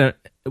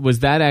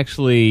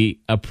actually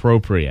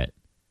appropriate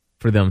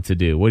for them to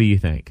do? What do you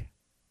think?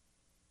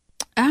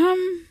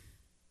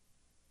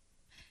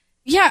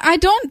 Yeah, I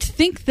don't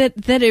think that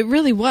it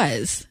really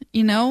was.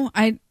 You know,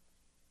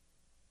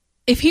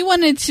 if he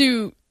wanted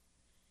to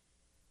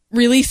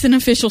release an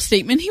official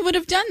statement, he would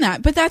have done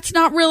that. But that's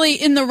not really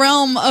in the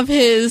realm of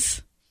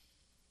his.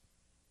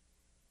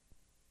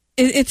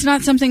 It's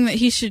not something that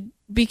he should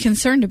be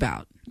concerned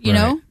about, you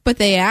know? But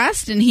they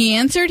asked and he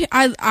answered.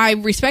 I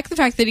respect the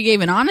fact that he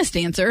gave an honest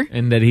answer.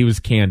 And that he was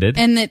candid.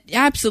 And that,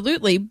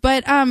 absolutely.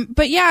 But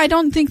yeah, I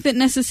don't think that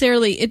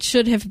necessarily it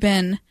should have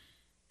been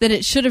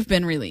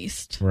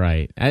released.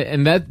 Right.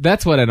 And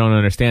that's what I don't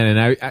understand.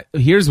 And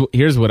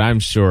here's what I'm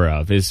sure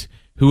of is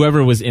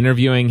whoever was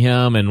interviewing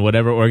him and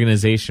whatever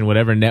organization,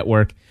 whatever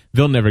network,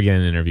 they'll never get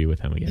an interview with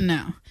him again.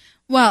 No.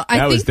 Well, I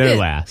think that was their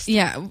last.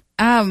 Yeah.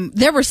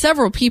 There were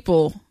several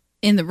people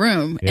in the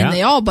room, and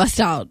they all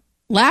bust out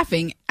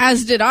laughing,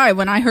 as did I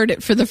when I heard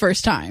it for the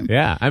first time.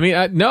 Yeah. I mean,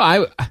 I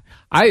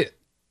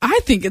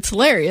think it's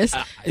hilarious.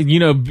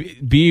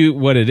 Be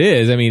what it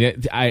is. I mean,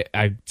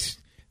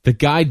 the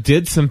guy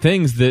did some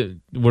things that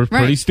were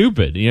pretty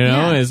stupid, you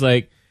know? It's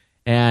like,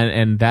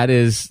 and that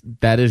is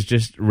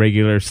just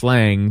regular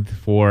slang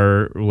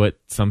for what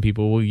some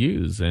people will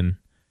use and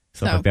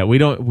stuff like that.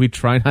 We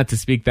try not to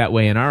speak that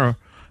way in our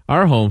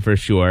home for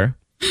sure.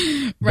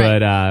 Right.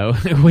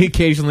 But we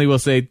occasionally will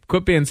say,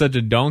 quit being such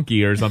a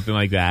donkey or something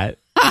like that.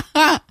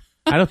 I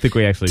don't think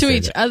we actually to say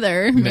each that.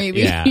 other,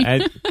 maybe. Yeah.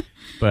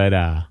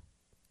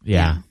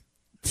 Yeah.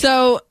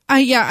 So,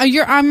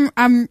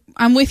 I'm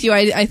with you.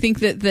 I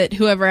think that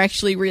whoever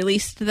actually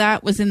released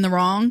that was in the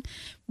wrong,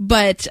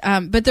 but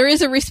there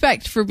is a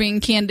respect for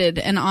being candid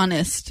and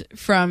honest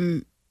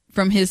from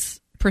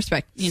his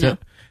perspective, you know.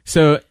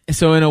 So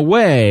in a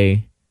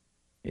way,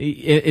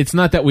 it's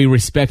not that we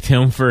respect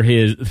him for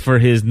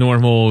his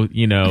normal,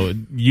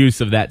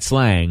 use of that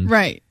slang.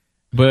 Right.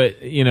 But,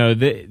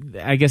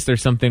 I guess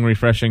there's something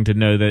refreshing to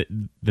know that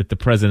the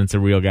president's a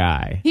real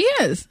guy. He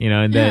is.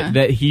 And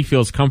that he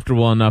feels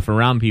comfortable enough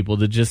around people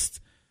to just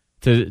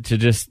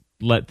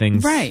let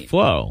things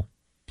flow.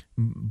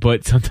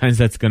 But sometimes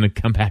that's going to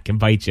come back and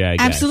bite you, I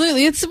guess.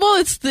 Absolutely. It's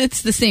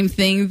the same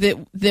thing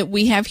that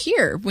we have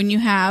here. When you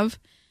have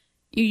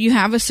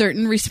a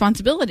certain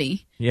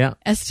responsibility. Yeah.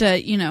 As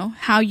to,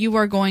 how you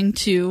are going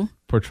to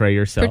portray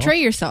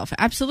yourself.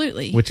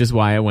 Absolutely. Which is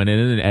why I went in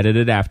and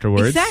edited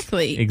afterwards.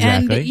 Exactly.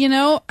 And,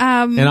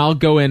 and I'll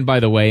go in, by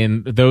the way,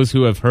 and those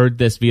who have heard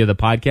this via the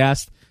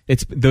podcast,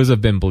 those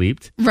have been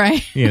bleeped.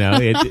 Right.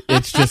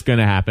 It's just going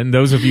to happen.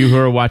 Those of you who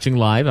are watching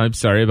live, I'm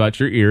sorry about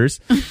your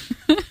ears.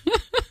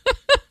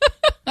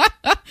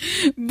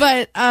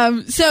 But,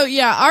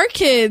 our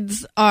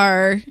kids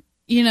are,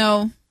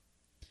 it's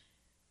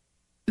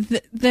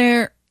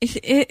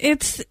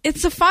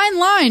a fine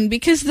line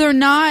because they're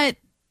not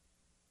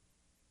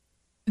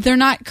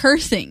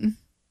cursing.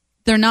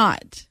 They're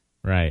not.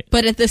 Right.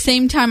 But at the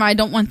same time, I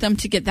don't want them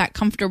to get that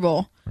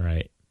comfortable.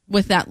 Right.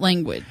 With that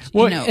language,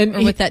 or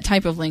with that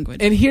type of language.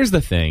 And here's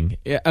the thing.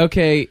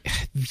 Okay,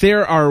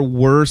 there are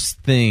worse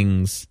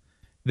things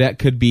that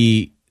could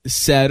be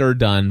said or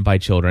done by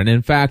children.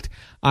 In fact,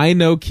 I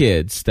know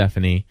kids,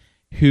 Stephanie,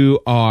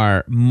 who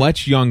are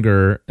much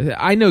younger.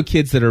 I know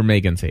kids that are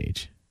Megan's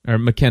age or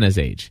McKenna's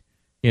age,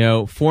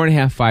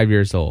 4.5, 5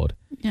 years old.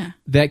 Yeah.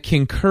 That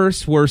can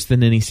curse worse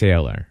than any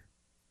sailor.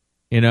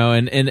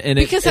 And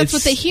because that's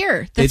what they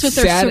hear. That's what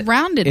they're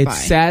surrounded by. It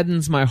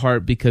saddens my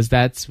heart because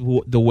that's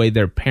the way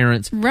their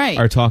parents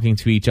are talking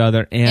to each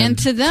other and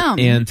to them.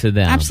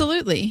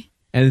 Absolutely.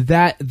 And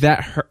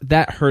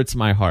that hurts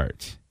my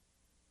heart.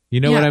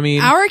 You know what I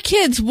mean? Our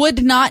kids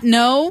would not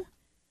know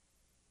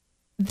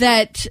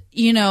that,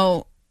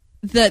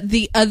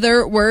 the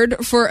other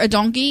word for a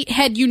donkey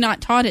had you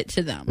not taught it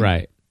to them.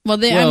 Right. Well,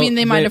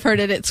 they might have heard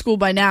it at school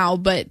by now,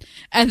 but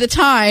at the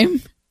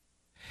time,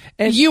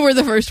 you were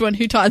the first one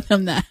who taught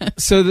them that.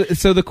 So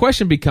the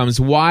question becomes,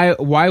 why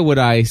would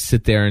I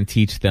sit there and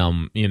teach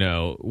them,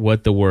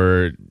 what the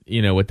word,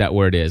 what that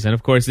word is? And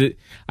of course, they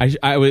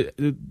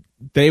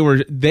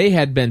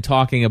had been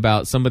talking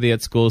about, somebody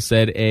at school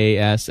said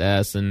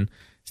ASS and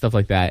stuff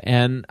like that.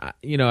 And,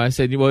 I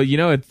said, well,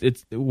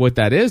 it's what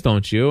that is,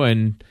 don't you?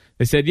 And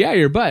they said, yeah,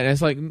 your butt. And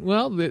it's like,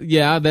 well,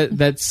 yeah,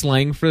 that's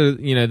slang for,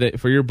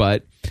 for your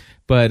butt.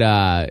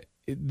 But,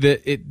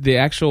 the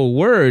actual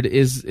word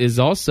is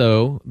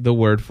also the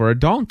word for a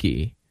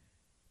donkey.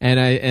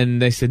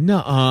 And they said,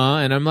 nuh-uh.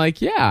 And I'm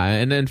like, yeah.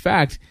 And in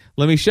fact,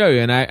 let me show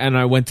you. And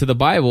I went to the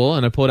Bible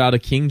and I pulled out a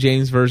King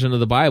James version of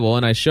the Bible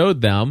and I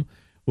showed them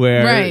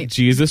where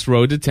Jesus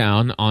rode to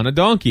town on a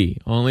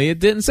donkey. Only it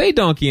didn't say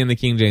donkey in the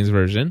King James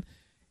version.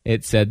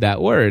 It said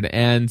that word.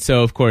 And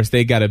so, of course,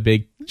 they got a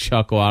big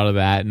chuckle out of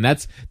that. And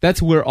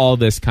that's where all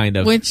this kind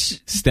of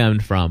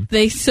stemmed from.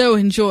 They so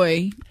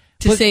enjoy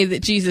to say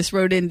that Jesus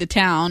rode into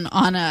town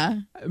on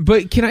a...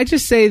 But can I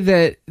just say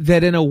that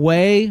in a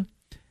way,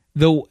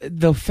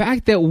 the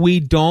fact that we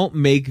don't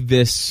make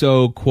this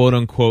so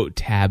quote-unquote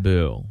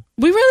taboo...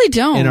 We really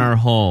don't. ...in our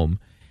home,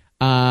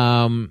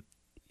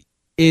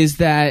 is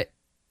that...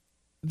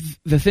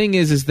 The thing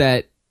is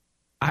that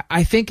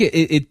I think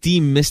it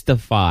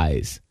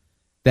demystifies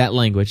that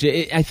language.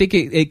 I think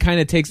it kind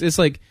of takes... It's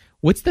like,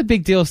 what's the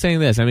big deal of saying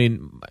this? I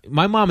mean,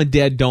 my mom and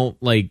dad don't,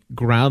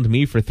 ground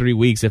me for 3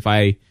 weeks if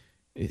I...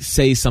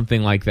 say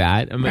something like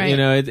that. I mean,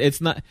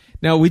 it's not.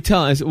 Now we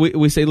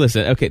say,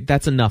 listen, okay,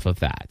 that's enough of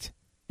that.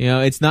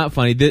 It's not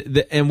funny.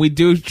 And we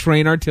do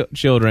train our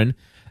children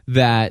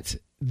that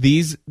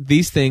these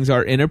things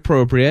are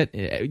inappropriate.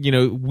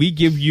 We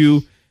give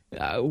you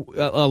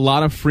a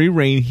lot of free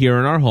reign here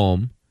in our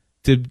home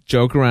to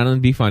joke around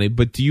and be funny.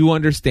 But do you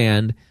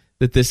understand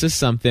that this is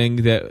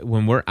something that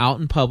when we're out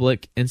in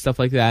public and stuff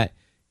like that,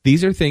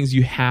 these are things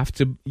you have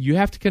to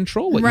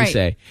control what you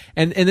say.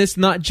 And it's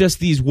not just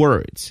these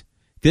words.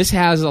 This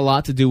has a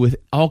lot to do with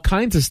all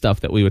kinds of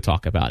stuff that we would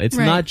talk about. It's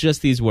not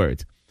just these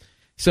words.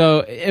 So,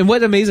 and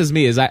what amazes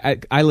me is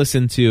I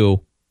listen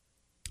to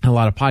a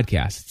lot of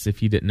podcasts,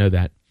 if you didn't know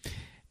that.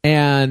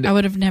 And I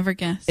would have never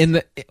guessed.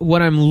 And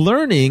what I'm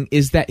learning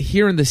is that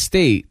here in the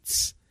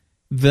States,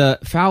 the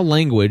foul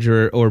language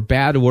or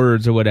bad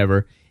words or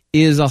whatever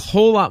is a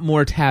whole lot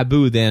more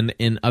taboo than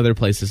in other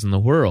places in the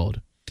world.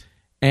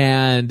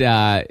 And,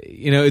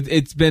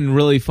 it's been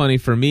really funny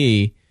for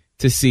me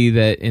to see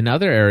that in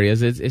other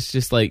areas, it's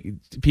just like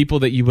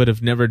people that you would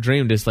have never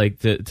dreamed. It's like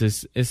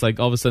it's like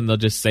all of a sudden they'll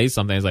just say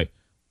something. It's like,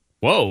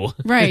 whoa,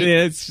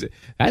 right?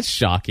 That's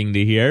shocking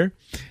to hear.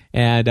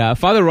 And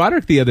Father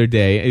Roderick the other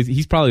day,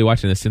 he's probably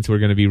watching this since we're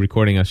going to be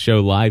recording a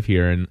show live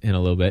here in a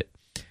little bit.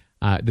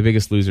 The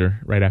Biggest Loser,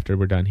 right after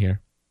we're done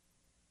here.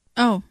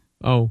 Oh,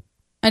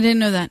 I didn't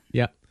know that.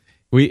 Yeah,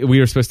 we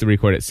were supposed to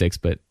record at 6,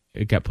 but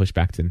it got pushed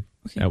back to.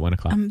 Okay. At 1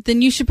 o'clock.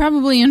 Then you should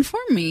probably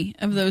inform me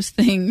of those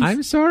things.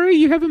 I'm sorry,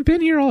 you haven't been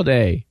here all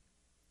day.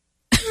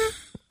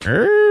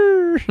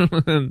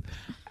 I've been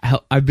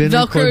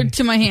Velcroed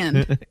to my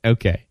hand.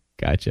 Okay,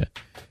 gotcha.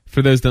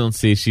 For those that don't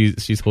see,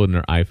 she's holding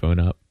her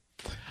iPhone up.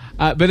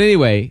 But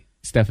anyway,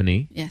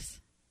 Stephanie. Yes.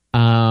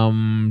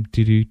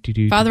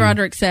 Father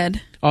Roderick said.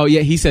 Oh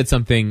yeah, he said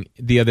something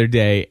the other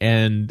day,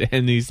 and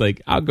he's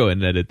like, "I'll go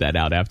and edit that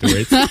out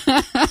afterwards."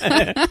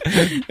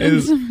 It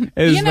was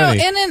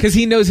because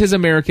he knows his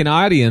American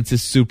audience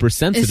is super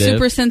sensitive.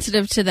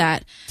 To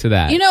that.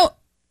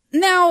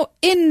 Now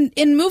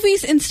in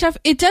movies and stuff,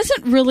 language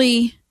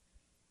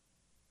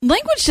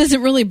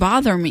doesn't really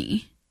bother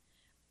me.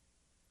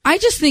 I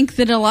just think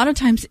that a lot of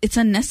times it's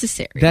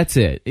unnecessary. That's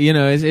it.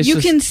 It's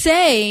you can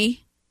say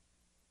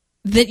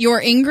that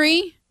you're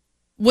angry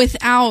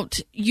without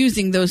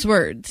using those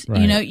words.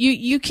 Right.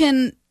 You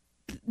can,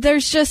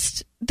 there's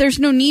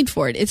no need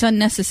for it. It's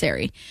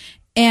unnecessary.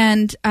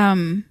 And,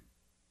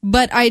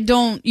 but I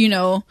don't,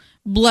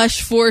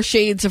 blush 4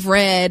 shades of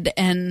red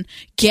and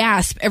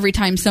gasp every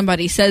time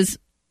somebody says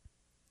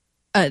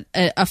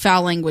a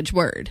foul language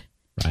word.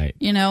 Right.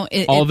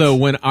 Although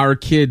when our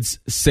kids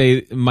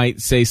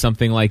might say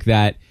something like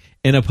that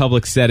in a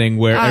public setting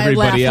where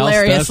everybody else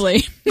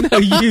hilariously. Does. No,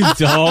 you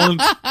don't.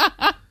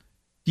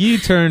 You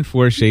turn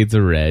 4 shades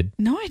of red.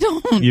 No, I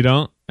don't. You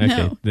don't? Okay.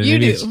 No, then you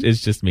maybe do.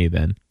 It's just me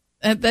then.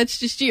 That's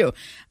just you.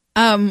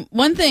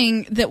 One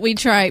thing that we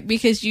try,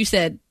 because you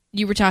said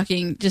you were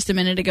talking just a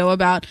minute ago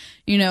about,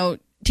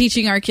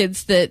 teaching our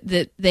kids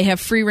that they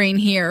have free reign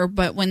here,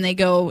 but when they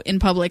go in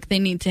public, they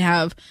need to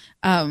have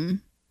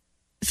some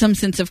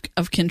sense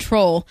of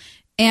control.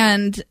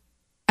 And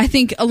I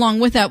think along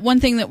with that, one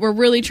thing that we're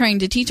really trying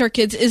to teach our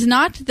kids is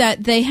not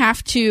that they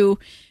have to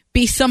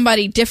be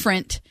somebody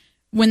different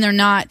when they're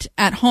not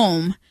at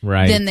home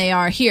than they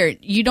are here.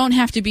 You don't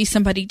have to be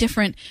somebody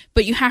different,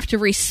 but you have to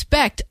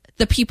respect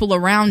the people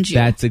around you.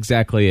 That's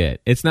exactly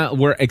it. It's not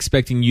we're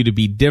expecting you to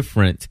be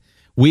different.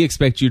 We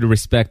expect you to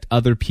respect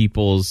other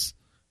people's...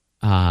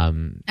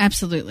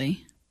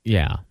 Absolutely.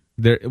 Yeah.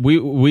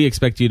 We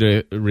expect you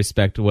to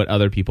respect what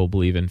other people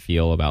believe and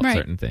feel about Right.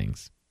 certain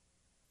things.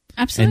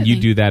 Absolutely. And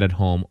you do that at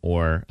home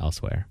or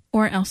elsewhere.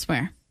 Or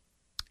elsewhere.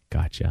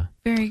 Gotcha.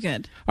 Very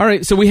good. All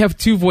right, so we have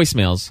 2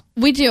 voicemails.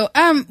 We do.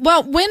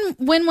 Well,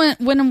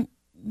 when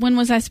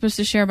was I supposed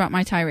to share about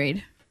my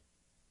tirade?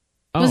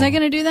 Was I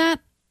going to do that?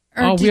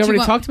 Or did we you already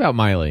want- talked about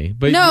Miley,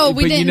 but No, we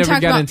but you didn't never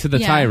talk got about- into the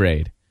yeah.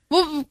 tirade.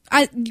 Well,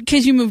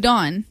 because you moved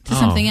on to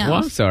something else.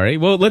 Well, I'm sorry.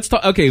 Well, let's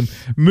talk. Okay,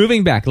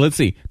 moving back. Let's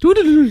see.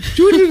 Okay, you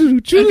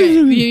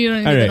don't need All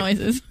the right.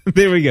 noises.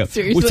 There we go.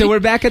 Seriously? So we're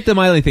back at the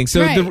Miley thing.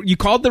 So Right. you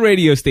called the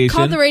radio station.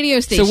 Called the radio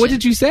station. So what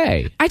did you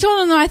say? I told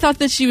them that I thought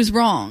that she was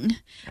wrong.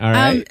 All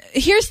right.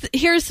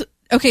 Here's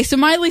okay. So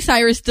Miley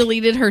Cyrus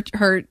deleted her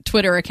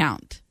Twitter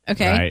account.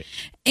 Okay. Right.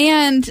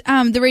 And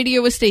the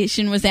radio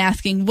station was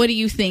asking, "What do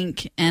you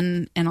think?"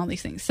 and all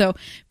these things. So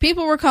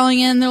people were calling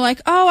in. They're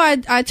like, "Oh,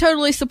 I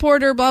totally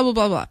support her." Blah blah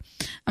blah blah.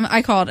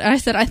 I called and I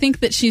said, "I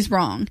think that she's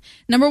wrong."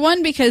 Number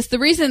one, because the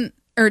reason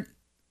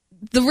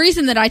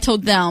that I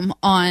told them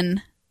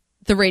on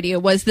the radio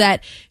was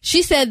that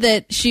she said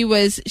that she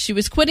was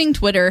quitting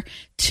Twitter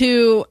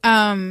to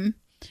have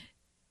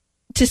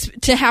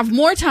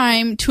more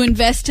time to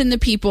invest in the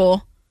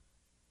people,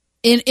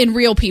 in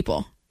real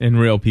people. In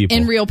real people.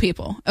 In real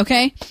people.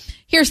 Okay.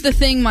 Here's the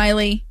thing,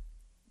 Miley.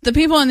 The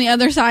people on the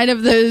other side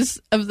of those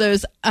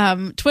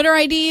Twitter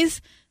IDs,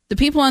 the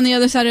people on the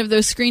other side of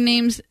those screen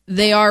names,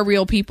 they are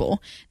real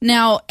people.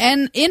 Now,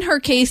 and in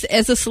her case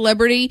as a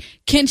celebrity,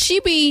 can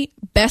she be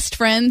best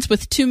friends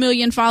with 2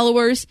 million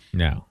followers?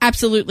 No.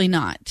 Absolutely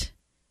not.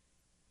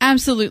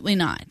 Absolutely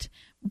not.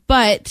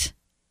 But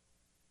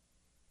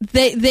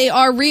they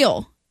are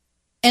real,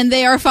 and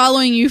they are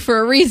following you for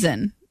a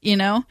reason, you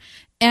know?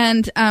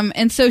 And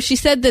so she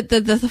said that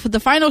the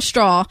final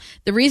straw,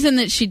 the reason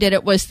that she did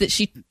it was that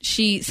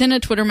she sent a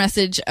Twitter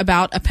message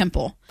about a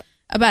pimple,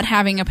 about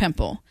having a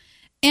pimple.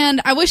 And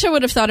I wish I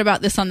would have thought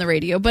about this on the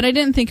radio, but I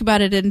didn't think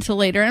about it until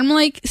later. And I'm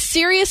like,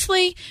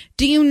 seriously?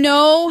 Do you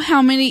know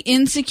how many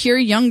insecure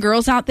young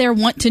girls out there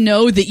want to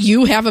know that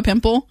you have a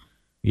pimple?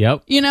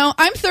 Yep. You know,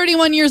 I'm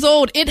 31 years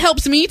old. It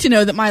helps me to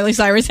know that Miley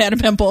Cyrus had a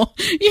pimple.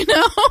 You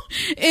know,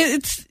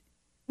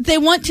 they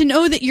want to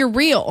know that you're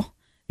real.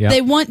 Yep.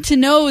 They want to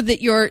know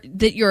that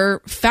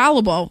you're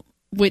fallible,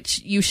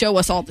 which you show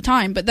us all the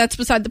time, but that's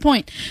beside the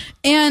point.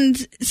 And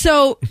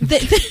so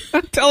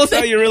Tell us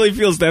how you really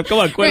feel, Steph. Come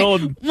on, quit right.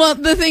 holding. Well,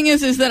 the thing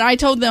is that I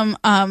told them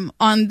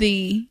on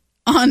the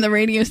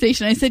radio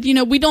station, I said, you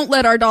know, we don't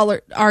let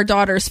our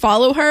daughters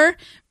follow her,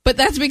 but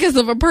that's because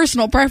of a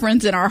personal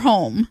preference in our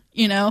home.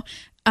 You know,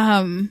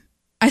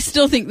 I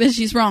still think that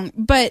she's wrong,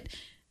 but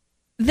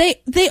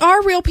they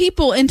are real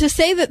people, and to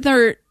say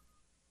that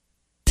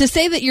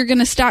you're going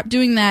to stop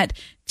doing that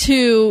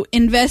to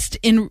invest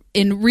in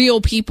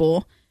real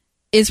people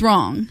is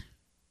wrong.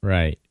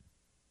 Right.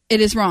 It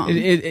is wrong.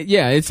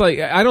 Yeah, it's like,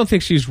 I don't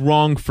think she's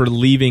wrong for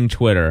leaving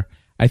Twitter.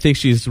 I think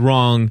she's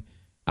wrong.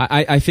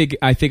 I think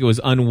it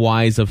was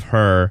unwise of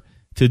her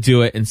to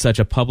do it in such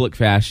a public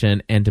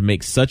fashion and to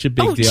make such a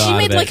big deal out of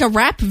it. She made like a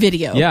rap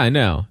video. Yeah, I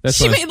know.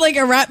 She made like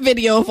a rap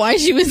video of why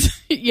she was,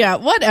 yeah,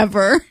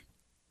 whatever.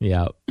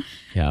 Yeah.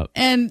 Yeah.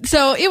 And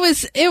so it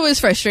was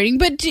frustrating.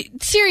 But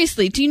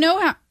seriously, do you know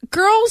how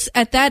girls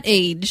at that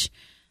age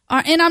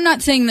are, and I'm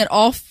not saying that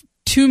all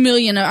 2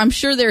 million, I'm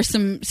sure there's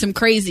some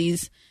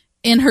crazies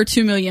in her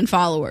 2 million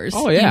followers.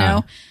 Oh, yeah.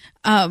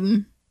 You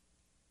know?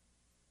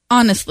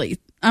 Honestly,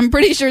 I'm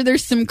pretty sure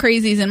there's some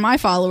crazies in my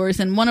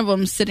followers, and one of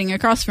them's sitting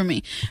across from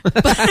me.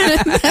 But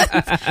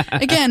that's,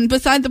 again,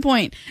 beside the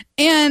point.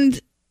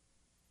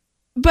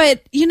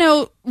 But, you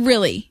know,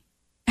 really,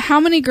 how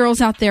many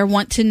girls out there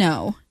want to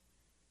know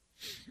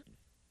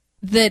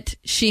that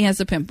she has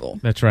a pimple?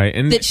 That's right.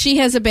 And that she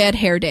has a bad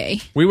hair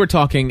day. we were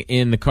talking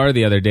in the car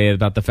the other day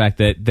about the fact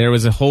that there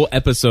was a whole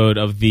episode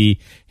of the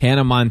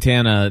Hannah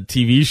Montana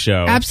TV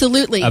show.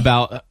 Absolutely.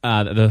 About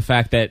the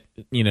fact that,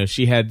 you know,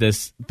 she had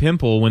this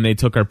pimple when they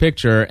took her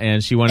picture,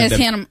 and she wanted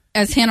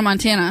as Hannah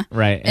Montana.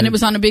 Right. And it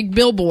was on a big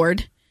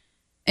billboard,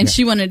 and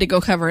she wanted to go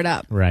cover it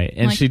up. Right.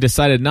 And Like- she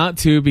decided not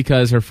to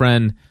because her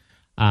friend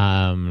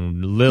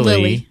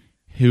Lily,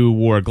 who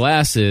wore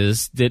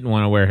glasses, didn't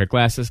want to wear her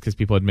glasses because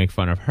people would make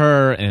fun of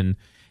her, and,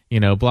 you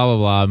know, blah, blah,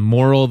 blah.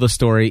 Moral of the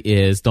story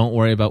is, don't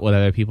worry about what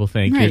other people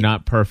think. Right. You're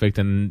not perfect,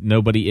 and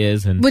nobody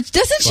is. And Which,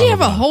 doesn't she blah, have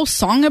blah, a blah. whole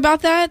song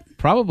about that?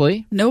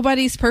 Probably.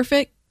 Nobody's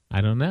perfect?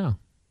 I don't know.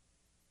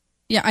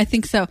 Yeah, I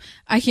think so.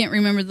 I can't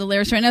remember the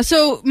lyrics right now.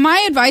 So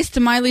my advice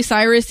to Miley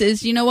Cyrus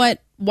is, you know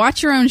what?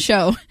 Watch your own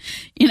show.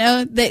 You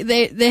know,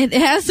 it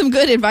has some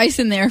good advice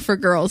in there for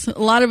girls. A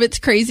lot of it's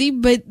crazy,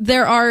 but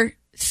there are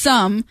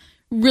some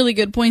really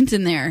good points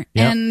in there.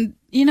 Yep. And,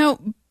 you know,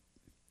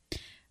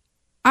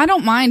 I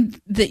don't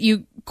mind that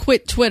you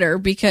quit Twitter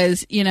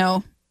because, you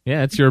know,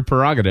 Yeah, it's your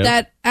prerogative.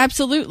 that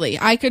absolutely.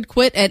 I could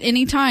quit at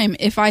any time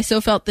if I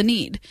so felt the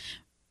need,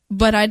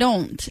 but I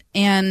don't.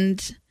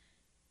 And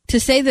to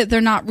say that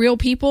they're not real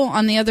people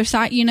on the other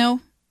side, you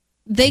know,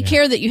 they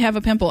care that you have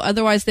a pimple.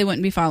 Otherwise, they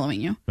wouldn't be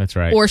following you. That's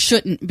right. Or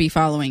shouldn't be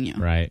following you.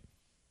 Right.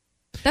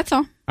 That's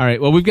all. All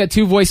right. Well, we've got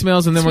 2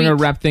 voicemails, and then we're Sweet. going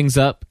to wrap things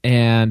up.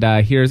 And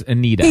here's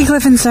Anita. Hey,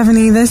 Cliff and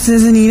Stephanie. This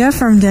is Anita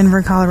from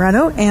Denver,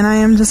 Colorado, and I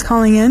am just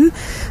calling in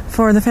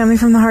for the Family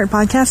from the Heart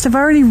podcast. I've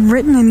already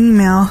written an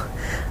email.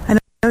 I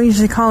don't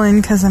usually call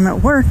in because I'm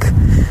at work,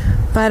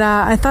 but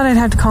I thought I'd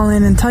have to call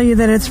in and tell you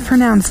that it's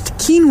pronounced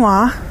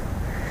quinoa.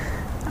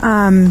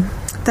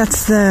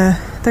 That's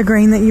the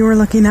grain that you were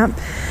looking up.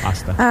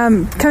 Pasta.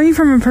 Coming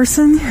from a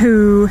person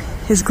who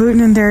is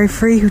gluten and dairy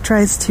free, who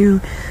tries to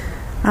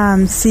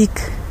seek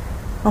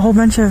a whole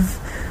bunch of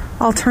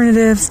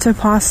alternatives to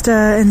pasta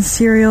and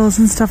cereals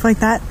and stuff like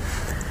that,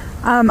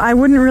 I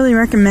wouldn't really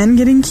recommend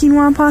getting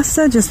quinoa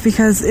pasta just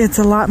because it's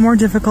a lot more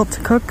difficult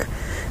to cook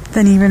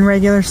than even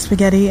regular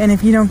spaghetti, and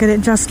if you don't get it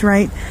just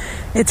right,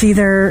 it's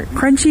either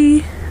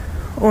crunchy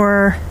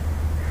or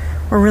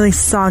really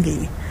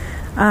soggy.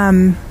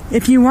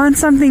 If you want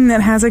something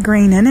that has a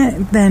grain in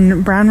it,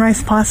 then brown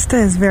rice pasta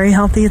is very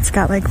healthy. It's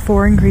got like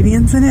 4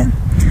 ingredients in it.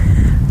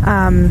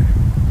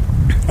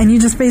 And you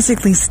just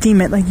basically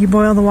steam it. Like you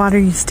boil the water,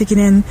 you stick it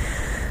in,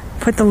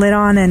 put the lid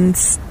on and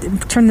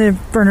turn the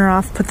burner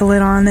off, put the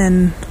lid on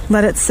and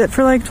let it sit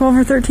for like 12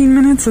 or 13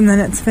 minutes and then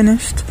it's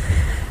finished.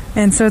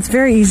 And so it's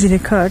very easy to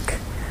cook.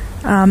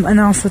 And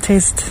also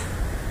taste,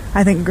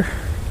 I think,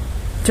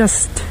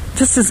 just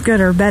as good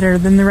or better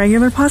than the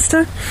regular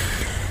pasta.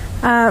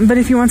 But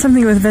if you want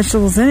something with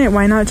vegetables in it,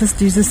 why not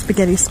just use a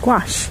spaghetti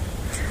squash?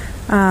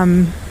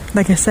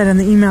 Like I said in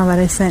the email that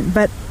I sent.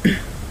 But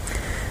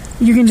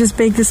you can just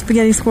bake the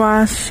spaghetti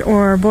squash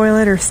or boil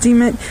it or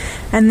steam it.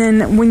 And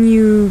then when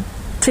you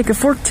take a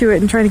fork to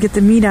it and try to get the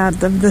meat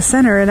out of the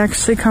center, it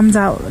actually comes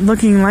out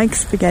looking like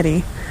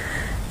spaghetti.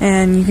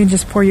 And you can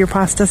just pour your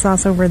pasta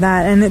sauce over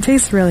that. And it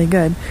tastes really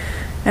good.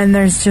 And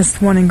there's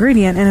just 1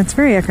 ingredient. And it's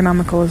very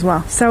economical as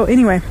well. So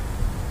anyway,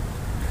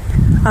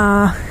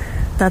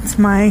 that's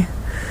my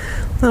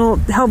little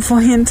helpful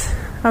hint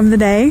of the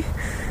day.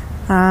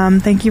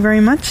 Thank you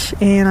very much,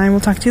 and I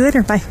will talk to you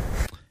later. Bye.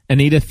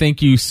 Anita,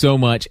 thank you so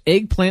much.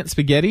 Eggplant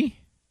spaghetti?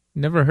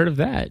 Never heard of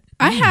that.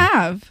 I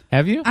have.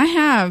 Have you? I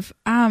have.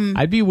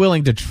 I'd be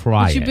willing to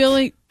try Would you it. be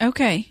willing?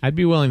 Okay. I'd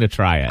be willing to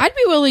try it. I'd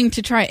be willing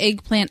to try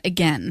eggplant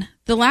again.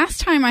 The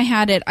last time I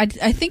had it, I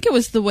think it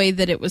was the way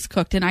that it was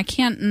cooked, and I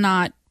can't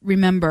not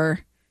remember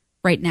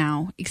right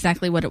now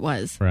exactly what it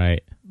was.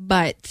 Right.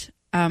 But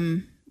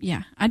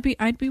yeah,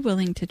 I'd be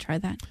willing to try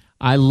that.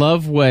 I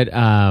love what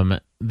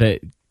that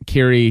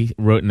Carrie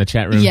wrote in the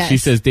chat room. Yes. She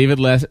says David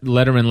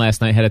Letterman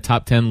last night had a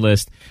top 10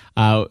 list,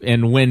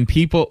 and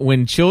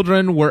when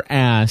children were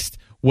asked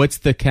what's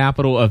the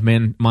capital of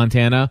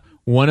Montana,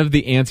 one of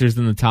the answers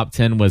in the top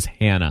 10 was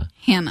Hannah.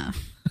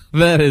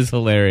 That is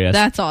hilarious.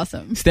 That's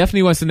awesome.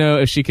 Stephanie wants to know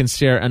if she can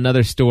share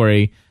another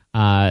story.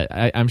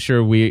 I'm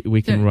sure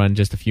we can run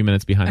just a few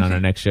minutes behind on our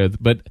next show.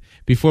 But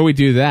before we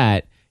do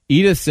that,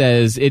 Edith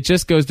says, it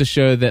just goes to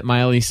show that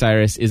Miley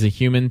Cyrus is a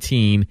human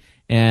teen,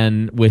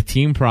 and with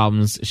teen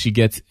problems, she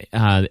gets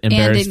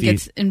embarrassed. And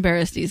gets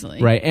embarrassed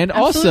easily. Right. And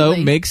Absolutely.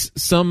 also makes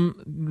some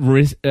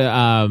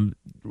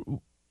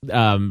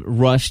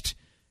rushed,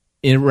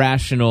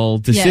 irrational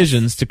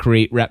decisions to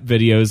create rap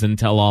videos and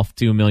tell off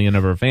 2 million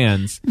of her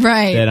fans.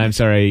 Right. That I'm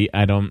sorry,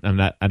 I don't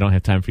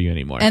have time for you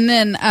anymore. And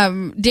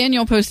then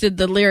Daniel posted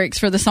the lyrics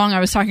for the song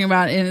I was talking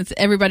about, and it's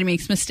everybody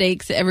makes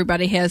mistakes.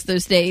 Everybody has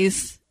those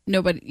days.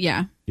 Nobody,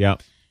 yeah.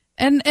 Yep.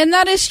 And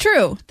that is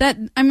true. That,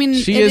 I mean,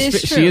 it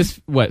is true. She is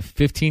what,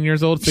 15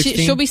 years old, 16?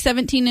 She'll be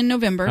 17 in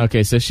November.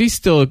 Okay, so she's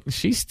still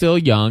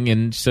young,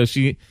 and so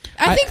she.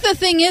 I think the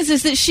thing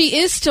is that she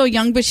is still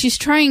young, but she's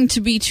trying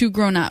to be too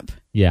grown up.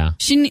 Yeah.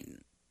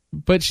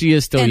 But she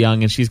is still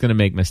young, and she's going to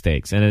make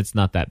mistakes, and it's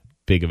not that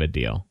big of a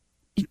deal.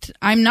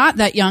 I'm not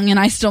that young, and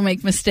I still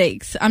make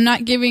mistakes. I'm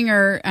not giving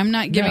her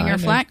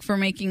flack for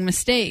making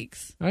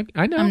mistakes.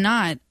 I know. I'm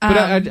not.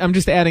 But I'm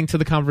just adding to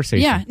the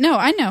conversation. Yeah. No,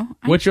 I know.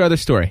 What's your other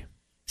story?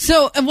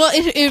 So, well,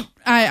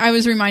 I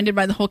was reminded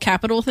by the whole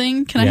Capitol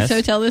thing. Can I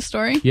so tell this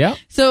story? Yeah.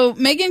 So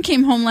Megan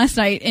came home last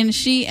night, and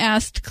she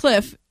asked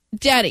Cliff,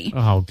 Daddy.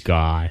 Oh,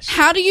 gosh.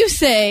 How do you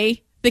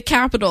say the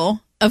capital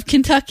of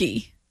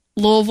Kentucky?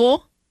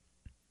 Louisville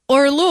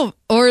or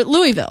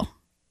Louisville?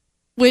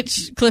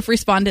 Which Cliff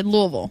responded,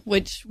 Louisville,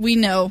 which we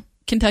know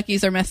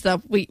Kentuckians are messed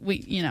up. We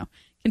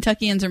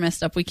Kentuckians are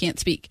messed up. We can't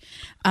speak.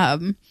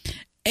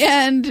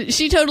 And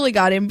she totally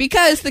got him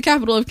because the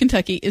capital of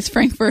Kentucky is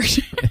Frankfurt.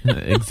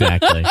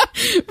 Exactly.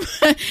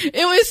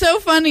 It was so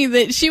funny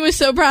that she was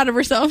so proud of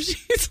herself.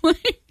 She's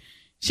like,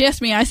 she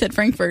asked me, I said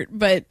Frankfurt,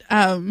 but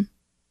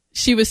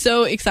she was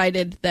so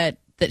excited that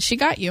she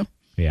got you.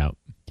 Yeah.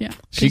 Yeah.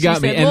 She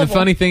got me. And Louisville. the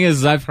funny thing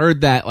is I've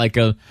heard that like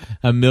a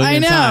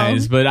million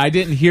times, but I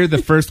didn't hear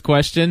the first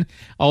question.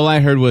 All I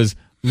heard was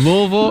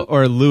Louisville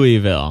or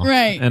Louisville.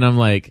 Right. And I'm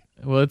like,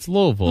 well, it's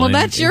Louisville. Well,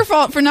 that's your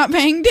fault for not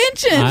paying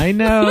attention. I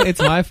know.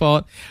 It's my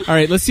fault. All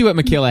right. Let's see what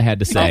Michaela had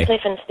to say. Hi,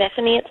 Cliff and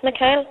Stephanie. It's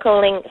Michaela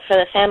calling for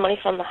the Family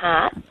from the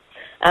Heart.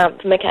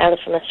 Michaela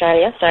from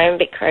Australia. Sorry, I'm a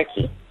bit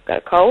croaky. Got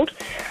a cold.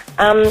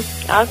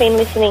 I've been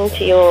listening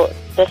to your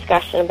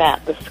discussion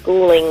about the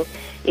schooling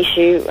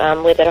issue,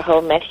 whether to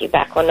hold Matthew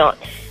back or not.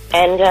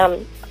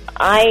 And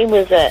I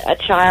was a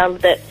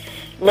child that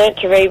learnt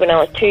to read when I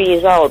was 2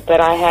 years old,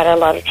 but I had a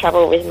lot of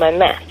trouble with my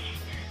maths.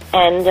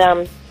 And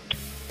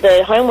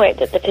the homework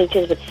that the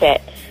teachers would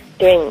set,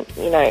 doing,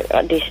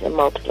 addition and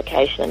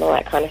multiplication and all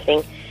that kind of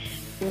thing,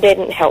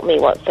 didn't help me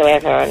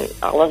whatsoever, and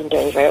I wasn't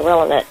doing very well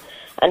on it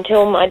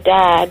until my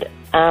dad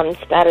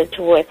started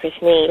to work with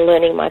me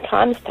learning my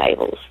times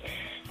tables.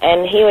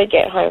 And he would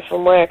get home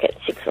from work at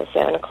 6 or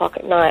 7 o'clock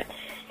at night,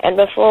 and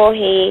before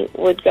he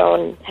would go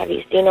and have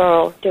his dinner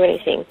or do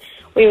anything,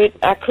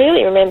 I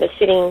clearly remember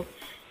sitting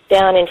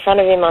down in front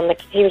of him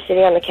he was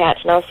sitting on the couch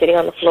and I was sitting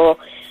on the floor,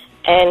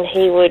 and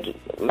he would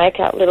make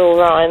up little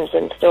rhymes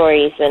and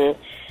stories and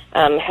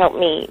help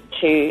me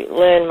to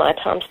learn my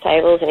times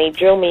tables, and he'd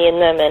drill me in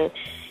them, and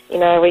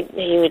I would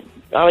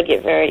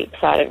get very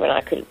excited when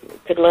I could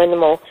learn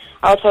them all.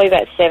 I was probably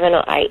about 7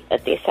 or 8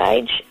 at this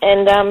age,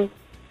 and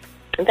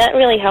that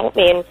really helped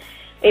me, and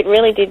it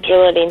really did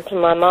drill it into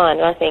my mind.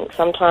 And I think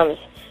sometimes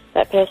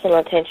that personal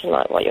attention,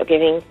 like what you're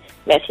giving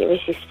Matthew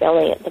with his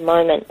spelling at the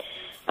moment,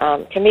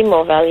 can be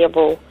more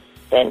valuable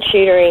than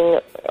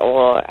tutoring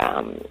or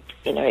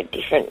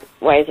different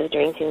ways of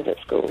doing things at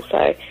school.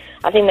 So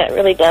I think that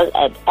really does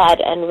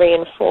add and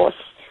reinforce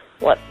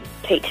what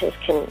teachers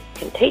can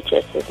teach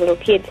us as little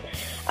kids.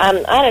 I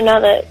had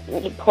another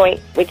point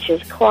which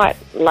is quite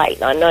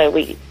late. I know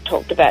we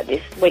talked about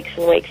this weeks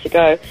and weeks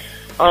ago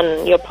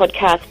on your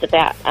podcast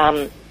about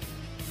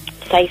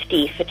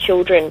safety for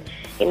children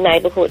in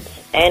neighbourhoods,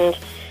 and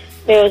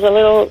there was a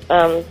little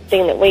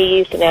thing that we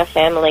used in our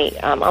family.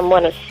 I'm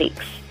one of 6,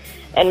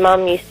 and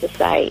Mum used to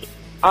say,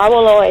 I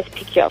will always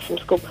pick you up from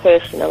school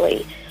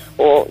personally,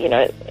 or,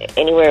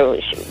 anywhere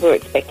we're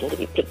expecting to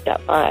be picked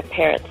up by our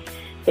parents.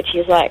 But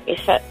she's like,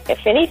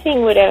 if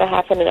anything would ever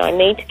happen and I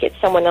need to get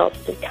someone else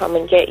to come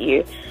and get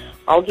you,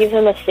 I'll give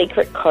them a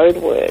secret code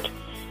word.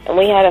 And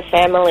we had a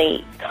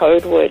family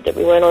code word that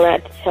we weren't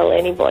allowed to tell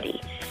anybody.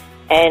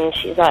 And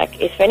she's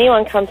like, if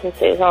anyone comes and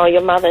says, oh,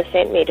 your mother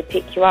sent me to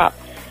pick you up,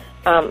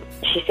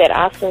 she said,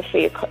 ask them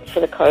for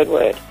the code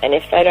word. And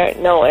if they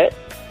don't know it,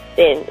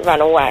 then run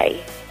away.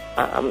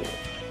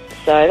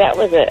 So that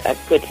was a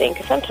good thing,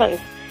 because sometimes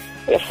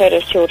we've heard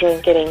of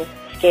children getting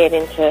scared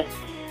into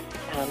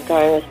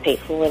going with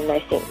people when they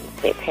think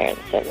their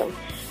parents sent them.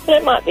 But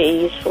it might be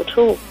a useful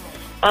tool.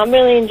 I'm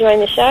really enjoying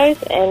the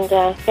shows, and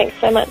thanks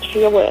so much for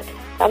your work.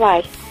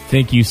 Bye-bye.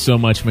 Thank you so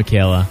much,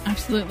 Michaela.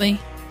 Absolutely.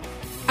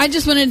 I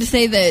just wanted to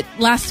say that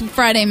last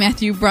Friday,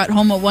 Matthew brought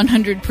home a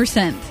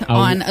 100%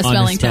 on a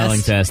spelling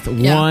test.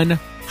 Yeah.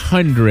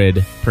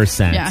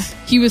 100%. Yeah,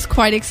 he was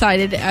quite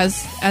excited,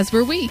 as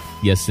were we.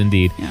 Yes,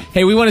 indeed. Yeah.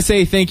 Hey, we want to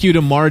say thank you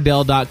to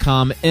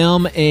Mardel.com,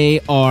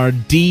 Mardel.com.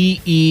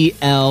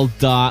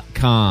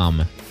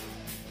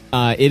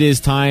 It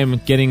is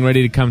getting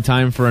ready to come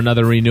time for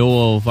another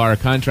renewal of our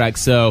contract.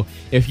 So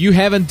if you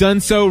haven't done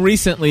so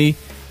recently,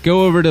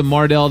 go over to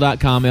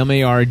Mardel.com,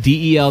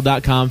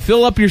 Mardel.com.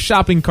 Fill up your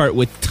shopping cart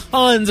with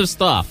tons of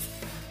stuff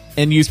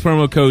and use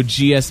promo code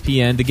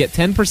GSPN to get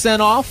 10%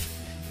 off,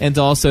 and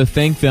to also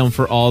thank them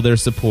for all their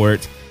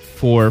support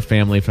for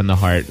Family from the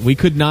Heart. We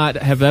could not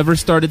have ever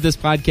started this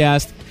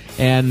podcast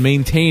and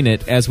maintain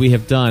it as we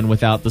have done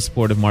without the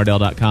support of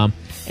Mardel.com.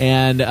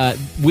 And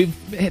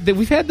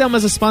we've had them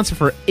as a sponsor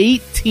for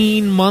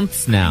 18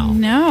 months now.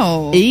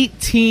 No.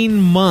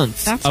 18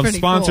 months That's of pretty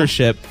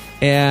sponsorship.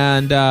 Cool.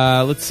 And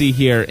let's see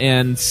here.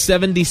 And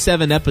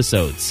 77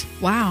 episodes.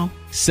 Wow.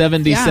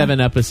 77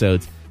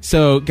 episodes.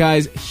 So,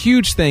 guys,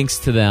 huge thanks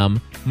to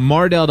them.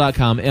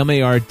 Mardel.com,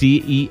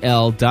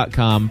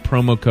 Mardel.com,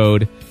 promo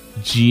code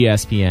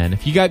GSPN.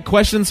 If you got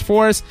questions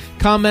for us,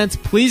 comments,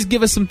 please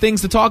give us some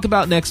things to talk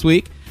about next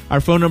week. Our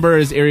phone number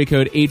is area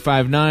code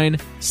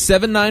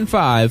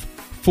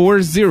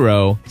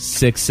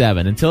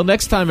 859-795-4067. Until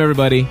next time,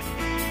 everybody,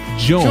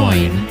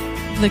 join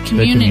the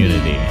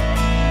community.